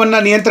ರೋಗವನ್ನು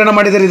ನಿಯಂತ್ರಣ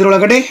ಮಾಡಿದರೆ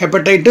ಇದರೊಳಗಡೆ?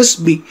 Hepatitis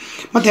B.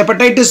 ಮತ್ತು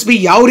ಹೆಪಟೈಟಿಸ್ ಬಿ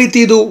ಯಾವ ರೀತಿ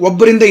ಇದು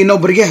ಒಬ್ಬರಿಂದ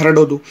ಇನ್ನೊಬ್ಬರಿಗೆ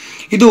ಹರಡೋದು?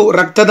 ಇದು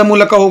ರಕ್ತದ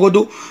ಮೂಲಕ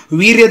ಹೋಗೋದು,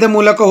 ವೀರ್ಯದ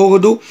ಮೂಲಕ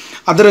ಹೋಗೋದು,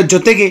 ಅದರ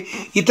ಜೊತೆಗೆ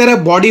ಇತರ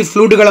ಬಾಡಿ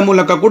ಫ್ಲೂಡ್ಗಳ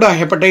ಮೂಲಕ ಕೂಡ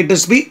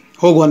ಹೆಪಟೈಟಿಸ್ ಬಿ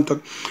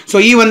ಹೋಗುವಂಥದ್ದು. ಸೊ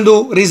ಈ ಒಂದು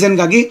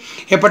ರೀಸನ್ಗಾಗಿ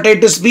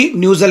ಹೆಪಟೈಟಿಸ್ ಬಿ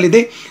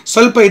ನ್ಯೂಸಲ್ಲಿದೆ.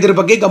 ಸ್ವಲ್ಪ ಇದ್ರ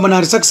ಬಗ್ಗೆ ಗಮನ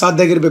ಹರಿಸೋಕ್ಕೆ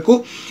ಸಾಧ್ಯ ಆಗಿರಬೇಕು.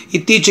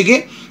 ಇತ್ತೀಚೆಗೆ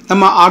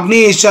ನಮ್ಮ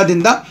ಆಗ್ನೇಯ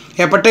ಏಷ್ಯಾದಿಂದ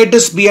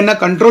ಹೆಪಟೈಟಿಸ್ ಬಿ ಅನ್ನು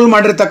ಕಂಟ್ರೋಲ್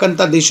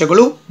ಮಾಡಿರ್ತಕ್ಕಂಥ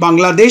ದೇಶಗಳು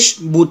ಬಾಂಗ್ಲಾದೇಶ್,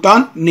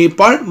 ಭೂತಾನ್,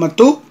 ನೇಪಾಳ್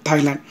ಮತ್ತು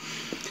ಥೈಲ್ಯಾಂಡ್.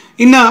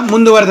 ಇನ್ನು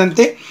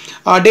ಮುಂದುವರೆದಂತೆ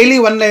daily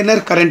one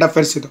liner current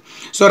affairs ಇದು.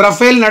 So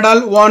Rafael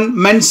Nadal von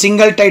men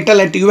single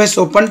title at US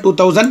open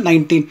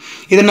 2019.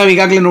 ಇದನ್ನು ನಾವು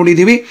ಈಗಾಗಲೇ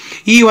ನೋಡಿದ್ದೀವಿ.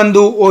 ಈ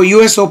ಒಂದು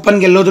US ಓಪನ್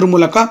ಗೆಲ್ಲೋದ್ರ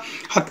ಮೂಲಕ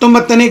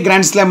 19ನೇ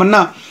ಗ್ರ್ಯಾಂಡ್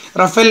ಸ್ಲ್ಯಾಮನ್ನು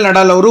ರಫೇಲ್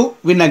ನಡಾಲ್ ಅವರು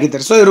ವಿನ್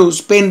ಆಗಿದ್ದಾರೆ. ಸೊ ಇವರು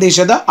ಸ್ಪೇನ್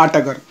ದೇಶದ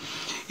ಆಟಗಾರ.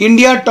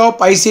 India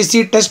top ICC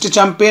test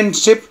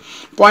championship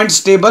points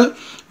table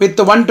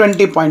with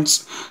 120 points.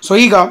 So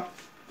ಈಗ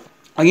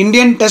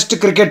ಇಂಡಿಯನ್ ಟೆಸ್ಟ್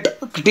ಕ್ರಿಕೆಟ್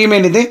ಟೀಮ್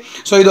ಏನಿದೆ,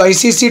 ಸೊ ಇದು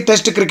ICC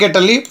ಟೆಸ್ಟ್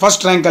ಕ್ರಿಕೆಟಲ್ಲಿ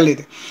first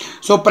ರ್ಯಾಂಕಲ್ಲಿದೆ.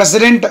 So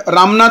president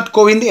Ramnath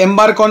Kovind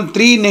ಎಂಬಾರ್ಕ್ on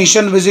 3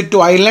 nation visit to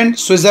Ireland,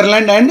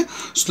 Switzerland and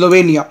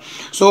Slovenia.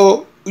 So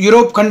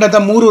Europe ಖಂಡದ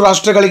 3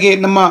 ರಾಷ್ಟ್ರಗಳಿಗೆ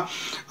ನಮ್ಮ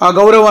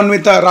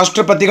ಗೌರವಾನ್ವಿತ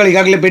ರಾಷ್ಟ್ರಪತಿಗಳು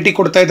ಈಗಾಗಲೇ ಭೇಟಿ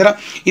ಕೊಡ್ತಾ ಇದ್ದಾರೆ.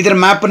 ಇದರ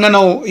ಮ್ಯಾಪನ್ನು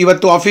ನಾವು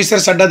ಇವತ್ತು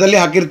ಆಫೀಸರ್ಸ್ ಅಡ್ಡಾದಲ್ಲಿ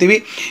ಹಾಕಿರ್ತೀವಿ.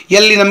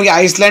 ಎಲ್ಲಿ ನಮಗೆ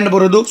ಐಸ್ಲ್ಯಾಂಡ್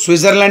ಬರೋದು,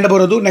 ಸ್ವಿಟ್ಜರ್ಲ್ಯಾಂಡ್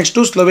ಬರೋದು,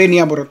 ನೆಕ್ಸ್ಟು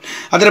ಸ್ಲೋವೇನಿಯಾ ಬರೋದು,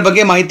 ಅದರ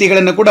ಬಗ್ಗೆ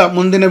ಮಾಹಿತಿಗಳನ್ನು ಕೂಡ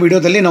ಮುಂದಿನ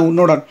ವಿಡಿಯೋದಲ್ಲಿ ನಾವು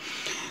ನೋಡೋಣ.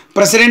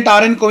 President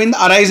R.N. Kovind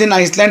arrives in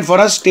Iceland for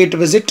a state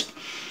visit.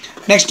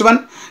 Next one,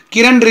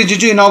 Kiran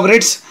Rijiju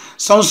inaugurates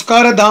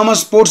Samskara Dhama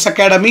Sports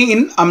Academy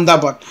in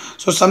Ahmedabad.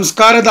 So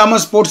Samskara Dhama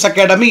Sports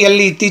Academy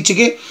ಎಲ್ಲಿ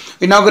ಇತ್ತೀಚೆಗೆ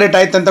ಇನಾಗ್ರೇಟ್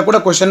ಆಯ್ತು ಅಂತ ಕೂಡ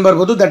ಕ್ವಶನ್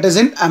ಬರ್ಬೋದು. That is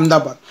in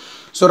Ahmedabad.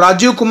 So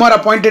Rajiv Kumar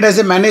appointed as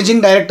A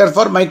managing director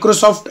for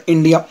Microsoft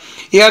India.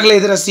 ಈಗಾಗಲೇ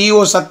ಇದರ CEO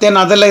Sathyan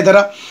ಅದೆಲ್ಲ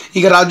ಇದ್ದಾರೆ.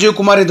 ಈಗ ರಾಜೀವ್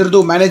ಕುಮಾರ್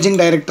ಇದರದ್ದು ಮ್ಯಾನೇಜಿಂಗ್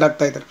ಡೈರೆಕ್ಟರ್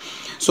ಆಗ್ತಾ ಇದ್ದಾರೆ.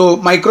 ಸೊ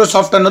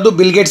ಮೈಕ್ರೋಸಾಫ್ಟ್ ಅನ್ನೋದು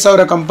ಬಿಲ್ ಗೇಟ್ಸ್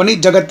ಅವರ ಕಂಪನಿ.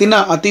 ಜಗತ್ತಿನ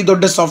ಅತಿ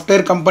ದೊಡ್ಡ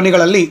ಸಾಫ್ಟ್ವೇರ್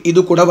ಕಂಪನಿಗಳಲ್ಲಿ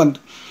ಇದು ಕೂಡ ಒಂದು.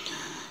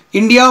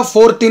 India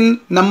 4th in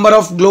number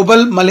of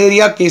global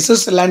malaria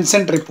cases,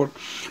 Lancet report.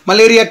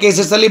 Malaria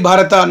ಕೇಸಸ್ಸಲ್ಲಿ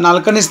Bharat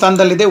 4ನೇ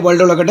ಸ್ಥಾನದಲ್ಲಿದೆ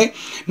ವರ್ಲ್ಡ್ ಒಳಗಡೆ.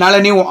 ನಾಳೆ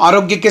ನೀವು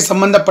ಆರೋಗ್ಯಕ್ಕೆ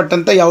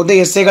ಸಂಬಂಧಪಟ್ಟಂಥ ಯಾವುದೇ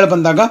ಎಸ್ಸೆಗಳು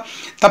ಬಂದಾಗ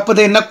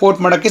ತಪ್ಪದೆಯನ್ನು ಕೋಟ್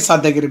ಮಾಡೋಕ್ಕೆ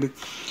ಸಾಧ್ಯ ಆಗಿರಬೇಕು.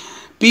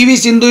 PV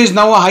ಸಿಂಧು ಇಸ್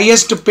ನಾವು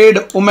highest paid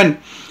women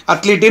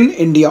athlete in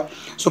India.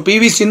 So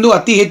PV Sindhu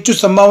ಅತಿ ಹೆಚ್ಚು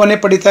ಸಂಭಾವನೆ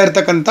ಪಡಿತಾ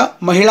ಇರತಕ್ಕಂಥ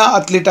ಮಹಿಳಾ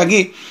ಅಥ್ಲೀಟ್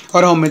ಆಗಿ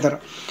ಹೊರಹೊಮ್ಮಿದ್ದಾರೆ.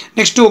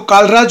 Next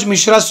ಕಾಲ್ರಾಜ್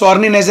Mishra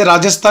ಸ್ವಾರ್ನಿನ್ as A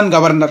Rajasthan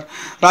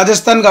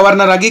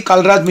governor ಆಗಿ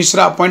ಕಾಲ್ರಾಜ್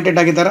ಮಿಶ್ರಾ ಅಪಾಯಿಂಟೆಡ್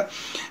ಆಗಿದ್ದಾರೆ.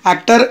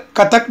 Actor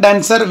Kathak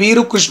dancer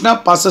Veeru Krishna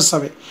passes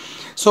ಅವೇ.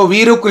 ಸೊ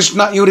ವೀರು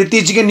ಕೃಷ್ಣ ಇವರು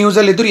ಇತ್ತೀಚೆಗೆ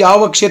ನ್ಯೂಸಲ್ಲಿದ್ದರು.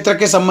 ಯಾವ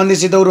ಕ್ಷೇತ್ರಕ್ಕೆ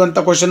ಸಂಬಂಧಿಸಿದವರು ಅಂತ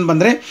ಕ್ವಶನ್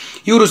ಬಂದರೆ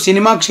ಇವರು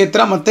ಸಿನಿಮಾ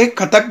ಕ್ಷೇತ್ರ ಮತ್ತು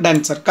ಕಥಕ್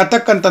ಡ್ಯಾನ್ಸರ್.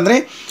 ಕಥಕ್ ಅಂತಂದರೆ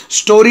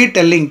ಸ್ಟೋರಿ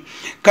ಟೆಲ್ಲಿಂಗ್.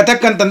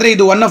 ಕಥಕ್ ಅಂತಂದರೆ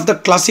ಇದು one of the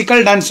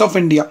classical dance of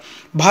India.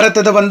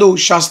 ಭಾರತದ ಒಂದು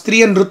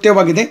ಶಾಸ್ತ್ರೀಯ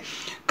ನೃತ್ಯವಾಗಿದೆ.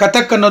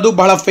 ಕಥಕ್ ಅನ್ನೋದು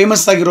ಬಹಳ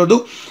ಫೇಮಸ್ ಆಗಿರೋದು.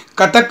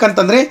 ಕಥಕ್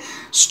ಅಂತಂದರೆ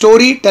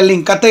ಸ್ಟೋರಿ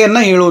ಟೆಲ್ಲಿಂಗ್,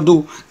 ಕಥೆಯನ್ನು ಹೇಳೋದು.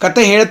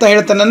 ಕತೆ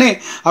ಹೇಳ್ತಾನೇ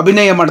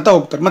ಅಭಿನಯ ಮಾಡ್ತಾ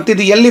ಹೋಗ್ತಾರೆ. ಮತ್ತು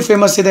ಇದು ಎಲ್ಲಿ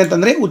ಫೇಮಸ್ ಇದೆ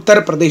ಅಂತಂದರೆ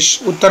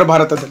ಉತ್ತರ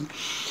ಭಾರತದಲ್ಲಿ.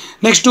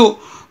 Next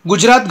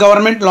Gujarat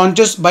government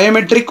launches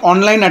biometric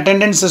online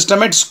attendance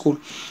system ಎಟ್ school.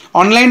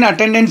 Online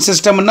attendance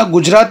ಸಿಸ್ಟಮನ್ನು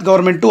Gujarat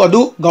government ಅದು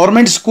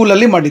ಗೌರ್ಮೆಂಟ್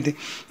ಸ್ಕೂಲಲ್ಲಿ ಮಾಡಿದೆ.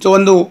 ಸೊ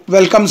ಒಂದು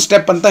ವೆಲ್ಕಮ್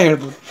ಸ್ಟೆಪ್ ಅಂತ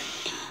ಹೇಳ್ಬೋದು.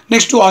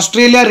 Next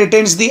Australia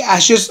retains the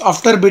Ashes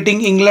after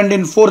beating England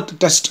in 4th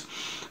test.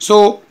 So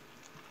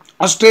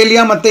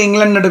Australia ಮತ್ತು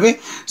ಇಂಗ್ಲೆಂಡ್ ನಡುವೆ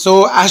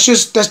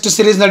ಆ್ಯಶಸ್ ಟೆಸ್ಟ್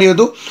ಸಿರೀಸ್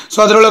ನಡೆಯೋದು.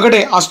 ಅದರೊಳಗಡೆ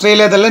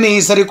ಆಸ್ಟ್ರೇಲಿಯಾದಲ್ಲೇ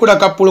ಈ ಸರಿ ಕೂಡ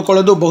ಕಪ್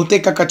ಉಳ್ಕೊಳ್ಳೋದು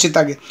ಬಹುತೇಕ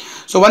ಖಚಿತ ಆಗಿದೆ.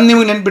 ಒಂದು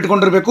ನಿಮಗೆ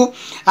ನೆನ್ಪಿಟ್ಕೊಂಡಿರಬೇಕು,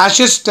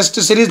 ಆ್ಯಶಸ್ ಟೆಸ್ಟ್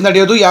ಸಿರೀಸ್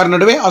ನಡೆಯೋದು ಯಾರ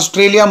ನಡುವೆ?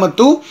 ಆಸ್ಟ್ರೇಲಿಯಾ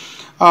ಮತ್ತು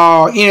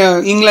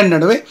ಇಂಗ್ಲೆಂಡ್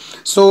ನಡುವೆ.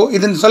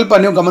 ಇದನ್ನು ಸ್ವಲ್ಪ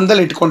ನೀವು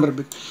ಗಮನದಲ್ಲಿ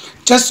ಇಟ್ಕೊಂಡಿರ್ಬೇಕು.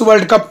 ಚೆಸ್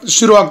ವರ್ಲ್ಡ್ ಕಪ್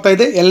ಶುರು ಆಗ್ತಾ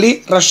ಇದೆ ಎಲ್ಲಿ?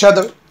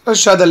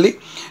 ರಷ್ಯಾದಲ್ಲಿ.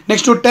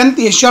 Next 10th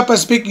Asia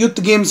Pacific youth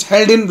games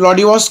held in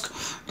ವ್ಲಾಡಿವಾಸ್ಟೋಕ್,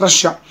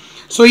 Russia.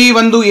 ಈ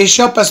ಒಂದು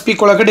ಏಷ್ಯಾ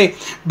ಪೆಸಿಫಿಕ್ ಒಳಗಡೆ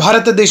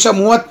ಭಾರತ ದೇಶ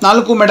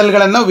 34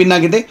 ಮೆಡಲ್ಗಳನ್ನು ವಿನ್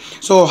ಆಗಿದೆ.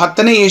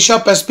 10ನೇ ಏಷ್ಯಾ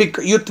ಪೆಸಿಫಿಕ್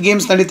ಯೂತ್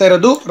ಗೇಮ್ಸ್ ನಡೀತಾ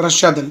ಇರೋದು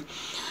ರಷ್ಯಾದಲ್ಲಿ.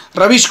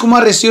 Ravish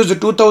Kumar receives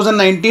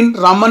 2019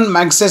 Raman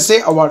Magsaysay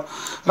award.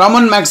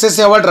 Raman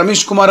Magsaysay award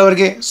Ravish Kumar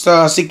ಅವರಿಗೆ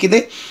ಸಿಕ್ಕಿದೆ.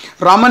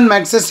 ರಾಮನ್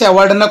ಮ್ಯಾಗ್ಸೆಸೆ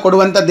ಅವಾರ್ಡನ್ನು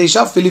ಕೊಡುವಂಥ ದೇಶ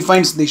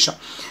ಫಿಲಿಪೈನ್ಸ್ ದೇಶ.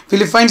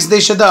 ಫಿಲಿಪೈನ್ಸ್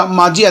ದೇಶದ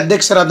ಮಾಜಿ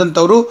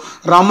ಅಧ್ಯಕ್ಷರಾದಂಥವರು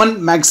ರಾಮನ್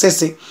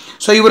ಮ್ಯಾಗ್ಸೆಸೆ.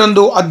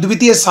 ಇವರೊಂದು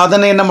ಅದ್ವಿತೀಯ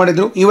ಸಾಧನೆಯನ್ನು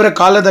ಮಾಡಿದರು. ಇವರ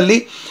ಕಾಲದಲ್ಲಿ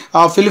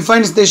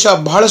ಫಿಲಿಪೈನ್ಸ್ ದೇಶ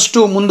ಬಹಳಷ್ಟು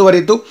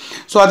ಮುಂದುವರಿತು.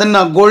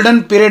 ಅದನ್ನು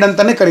ಗೋಲ್ಡನ್ ಪೀರಿಯಡ್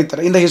ಅಂತಲೇ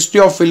ಕರೀತಾರೆ in the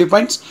history of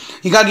Philippines.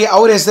 ಹೀಗಾಗಿ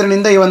ಅವರ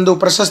ಹೆಸರಿನಿಂದ ಈ ಒಂದು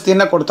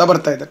ಪ್ರಶಸ್ತಿಯನ್ನು ಕೊಡ್ತಾ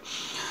ಬರ್ತಾ ಇದ್ದಾರೆ.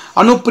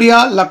 Anupriya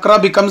Lakra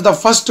becomes the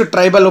first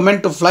tribal women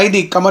to fly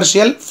the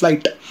commercial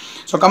flight.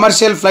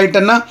 Commercial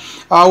ಫ್ಲೈಟನ್ನು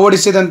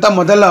ಓಡಿಸಿದಂಥ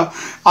ಮೊದಲ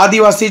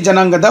ಆದಿವಾಸಿ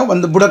ಜನಾಂಗದ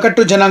ಒಂದು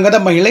ಬುಡಕಟ್ಟು ಜನಾಂಗದ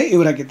ಮಹಿಳೆ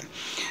ಇವರಾಗಿದೆ.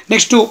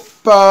 Next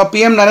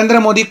PM Narendra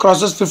Modi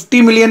crosses 50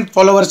 million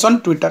followers on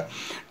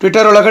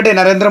Twitter ಒಳಗಡೆ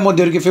ನರೇಂದ್ರ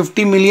ಮೋದಿ ಅವರಿಗೆ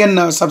 50 ಮಿಲಿಯನ್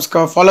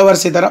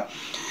ಫಾಲೋವರ್ಸ್ ಇದ್ದಾರೆ.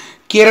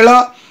 Kerala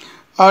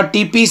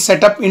TP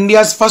setup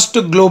India's first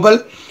global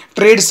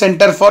trade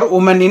centre for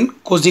women in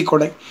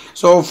ಕೋಝಿಕೋಡೆ.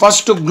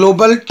 First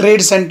global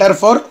trade centre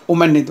for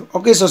women ಇದು.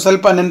 ಓಕೆ,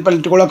 ಸ್ವಲ್ಪ ನೆನಪಲ್ಲಿ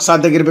ಇಟ್ಕೊಳ್ಳೋಕೆ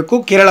ಸಾಧ್ಯ ಆಗಿರಬೇಕು.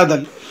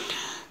 ಕೇರಳದಲ್ಲಿ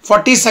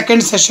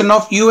 42nd ಸೆಷನ್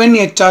ಆಫ್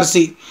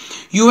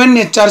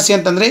UNHRC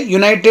ಅಂತಂದರೆ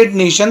United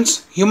Nations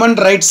human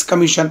rights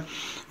commission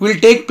will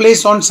take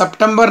place on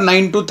September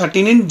 9 to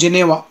 13 in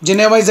Geneva.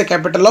 Geneva is the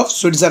capital of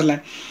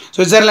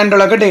Switzerland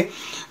ಒಳಗಡೆ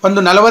ಒಂದು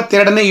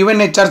 42ನೇ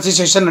UNHRC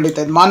session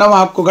ನಡೀತಾ ಇದೆ, ಮಾನವ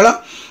ಹಕ್ಕುಗಳ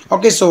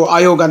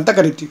ಆಯೋಗ ಅಂತ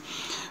ಕರಿತೀವಿ.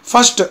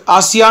 First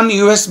ASEAN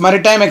US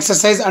maritime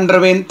exercise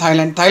ಅಂಡರ್ವೇ ಇನ್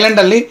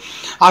ಥೈಲ್ಯಾಂಡಲ್ಲಿ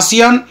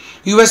ಆಸಿಯಾನ್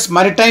US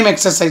ಮ್ಯಾರಿಟೈಮ್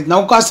ಎಕ್ಸರ್ಸೈಸ್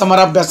ನೌಕಾ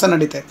ಸಮರಾಭ್ಯಾಸ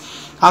ನಡೀತಾ ಇದೆ.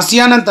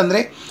 ಆಸಿಯಾನ್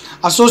ಅಂತಂದರೆ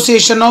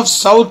association of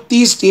south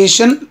East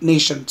Asian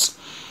Nations,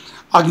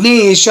 ಆಗ್ನೇಯ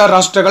ಏಷ್ಯಾ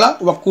ರಾಷ್ಟ್ರಗಳ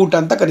ಒಕ್ಕೂಟ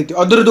ಅಂತ ಕರಿತೀವಿ.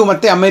 ಅದರದ್ದು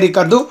ಮತ್ತು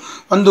ಅಮೆರಿಕದ್ದು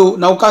ಒಂದು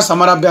ನೌಕಾ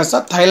ಸಮರಾಭ್ಯಾಸ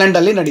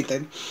ಥೈಲ್ಯಾಂಡಲ್ಲಿ ನಡೀತಾ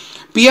ಇದೆ.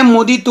 PM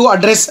Modi to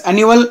address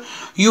annual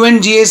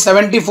UNGA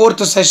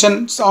 74th session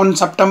on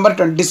September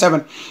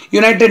 27.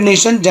 United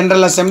nation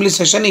general assembly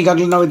session.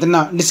 ಈಗಾಗಲೇ ನಾವು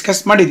ಇದನ್ನು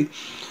ಡಿಸ್ಕಸ್ ಮಾಡಿದ್ವಿ.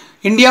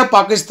 India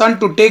Pakistan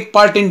to take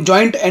part in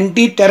joint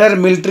anti terror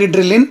military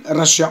drill in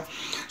Russia.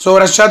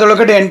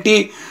 ರಷ್ಯಾದೊಳಗಡೆ anti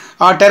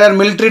terror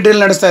military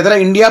drill ನಡೆಸ್ತಾ ಇದ್ದಾರೆ.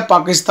 India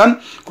Pakistan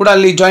ಕೂಡ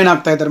ಅಲ್ಲಿ join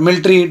ಆಗ್ತಾ ಇದ್ದಾರೆ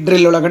ಮಿಲಿಟರಿ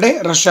ಡ್ರಿಲ್ ಒಳಗಡೆ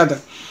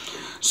ರಷ್ಯಾದಲ್ಲಿ.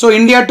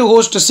 India to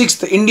host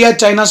 6th India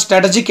China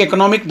strategic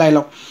economic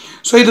dialogue.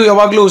 ಇದು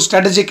ಯಾವಾಗಲೂ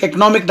ಸ್ಟ್ರಾಟಜಿಕ್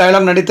ಎಕನಾಮಿಕ್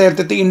ಡೈಲಾಗ್ ನಡೀತಾ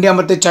ಇರ್ತೈತಿ ಇಂಡಿಯಾ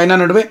ಮತ್ತು ಚೈನಾ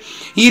ನಡುವೆ.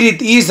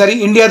 ಈ ಸರಿ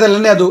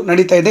ಇಂಡಿಯಾದಲ್ಲೇ ಅದು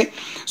ನಡೀತಾ ಇದೆ.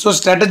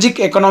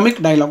 Strategic economic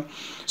dialogue.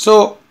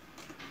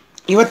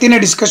 ಇವತ್ತಿನ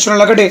ಡಿಸ್ಕಷನ್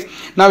ಒಳಗಡೆ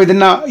ನಾವು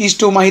ಇದನ್ನು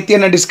ಇಷ್ಟು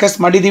ಮಾಹಿತಿಯನ್ನು ಡಿಸ್ಕಸ್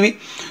ಮಾಡಿದ್ದೀವಿ.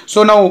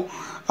 ನಾವು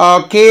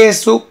KS,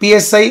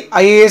 PSI,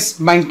 IAS,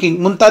 ಬ್ಯಾಂಕಿಂಗ್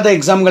ಮುಂತಾದ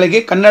ಎಕ್ಸಾಮ್ಗಳಿಗೆ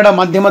ಕನ್ನಡ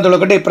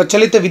ಮಾಧ್ಯಮದೊಳಗಡೆ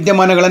ಪ್ರಚಲಿತ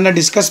ವಿದ್ಯಮಾನಗಳನ್ನು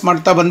ಡಿಸ್ಕಸ್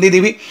ಮಾಡ್ತಾ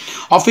ಬಂದಿದ್ದೀವಿ.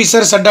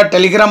 ಆಫೀಸರ್ಸ್ ಅಡ್ಡ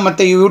ಟೆಲಿಗ್ರಾಮ್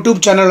ಮತ್ತು ಯೂಟ್ಯೂಬ್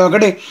ಚಾನಲ್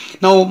ಒಳಗಡೆ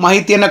ನಾವು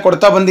ಮಾಹಿತಿಯನ್ನು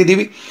ಕೊಡ್ತಾ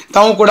ಬಂದಿದ್ದೀವಿ.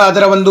 ತಾವು ಕೂಡ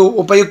ಅದರ ಒಂದು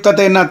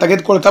ಉಪಯುಕ್ತತೆಯನ್ನು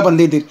ತೆಗೆದುಕೊಳ್ತಾ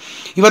ಬಂದಿದ್ದೀವಿ.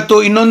 ಇವತ್ತು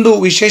ಇನ್ನೊಂದು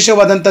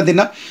ವಿಶೇಷವಾದಂಥ ದಿನ.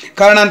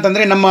 ಕಾರಣ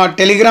ಅಂತಂದರೆ ನಮ್ಮ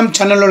ಟೆಲಿಗ್ರಾಮ್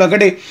ಚಾನಲ್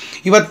ಒಳಗಡೆ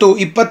ಇವತ್ತು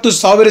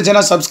 20,000 ಜನ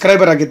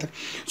ಸಬ್ಸ್ಕ್ರೈಬರ್ ಆಗಿದ್ದಾರೆ.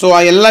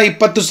 ಆ ಎಲ್ಲ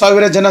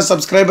 20,000 ಜನ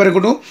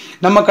ಸಬ್ಸ್ಕ್ರೈಬರ್ಗೂ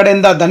ನಮ್ಮ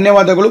ಕಡೆಯಿಂದ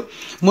ಧನ್ಯವಾದಗಳು.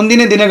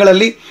 ಮುಂದಿನ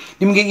ದಿನಗಳಲ್ಲಿ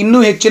ನಿಮಗೆ ಇನ್ನೂ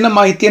ಹೆಚ್ಚಿನ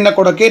ಮಾಹಿತಿಯನ್ನು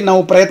ಕೊಡೋಕ್ಕೆ ನಾವು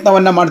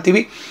ಪ್ರಯತ್ನವನ್ನು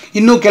ಮಾಡ್ತೀವಿ.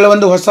 ಇನ್ನೂ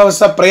ಕೆಲವೊಂದು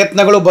ಹೊಸ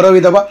ಪ್ರಯತ್ನಗಳು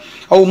ಬರೋವಿದ್ದಾವೆ.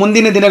 ಅವು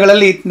ಮುಂದಿನ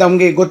ದಿನಗಳಲ್ಲಿ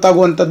ನಮಗೆ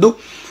ಗೊತ್ತಾಗುವಂಥದ್ದು.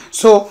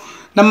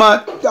 ನಮ್ಮ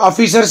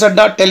ಆಫೀಸರ್ಸ್ ಅಡ್ಡ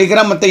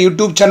ಟೆಲಿಗ್ರಾಮ್ ಮತ್ತು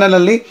ಯೂಟ್ಯೂಬ್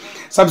ಚಾನಲಲ್ಲಿ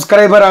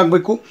ಸಬ್ಸ್ಕ್ರೈಬರ್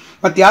ಆಗಬೇಕು.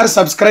 ಮತ್ತು ಯಾರು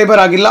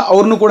ಸಬ್ಸ್ಕ್ರೈಬರ್ ಆಗಿಲ್ಲ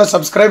ಅವ್ರನ್ನೂ ಕೂಡ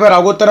ಸಬ್ಸ್ಕ್ರೈಬರ್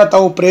ಆಗೋ ಥರ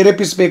ತಾವು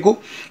ಪ್ರೇರೇಪಿಸಬೇಕು.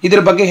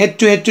 ಇದ್ರ ಬಗ್ಗೆ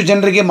ಹೆಚ್ಚು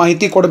ಜನರಿಗೆ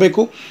ಮಾಹಿತಿ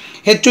ಕೊಡಬೇಕು.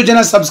 ಹೆಚ್ಚು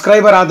ಜನ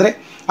ಸಬ್ಸ್ಕ್ರೈಬರ್ ಆದರೆ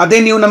ಅದೇ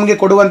ನೀವು ನಮಗೆ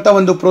ಕೊಡುವಂಥ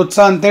ಒಂದು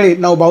ಪ್ರೋತ್ಸಾಹ ಅಂತೇಳಿ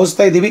ನಾವು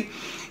ಭಾವಿಸ್ತಾ ಇದ್ದೀವಿ.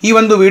 ಈ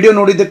ಒಂದು ವಿಡಿಯೋ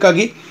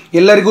ನೋಡಿದ್ದಕ್ಕಾಗಿ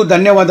ಎಲ್ಲರಿಗೂ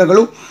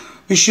ಧನ್ಯವಾದಗಳು.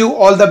 Wish you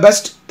all the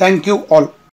best. Thank you all.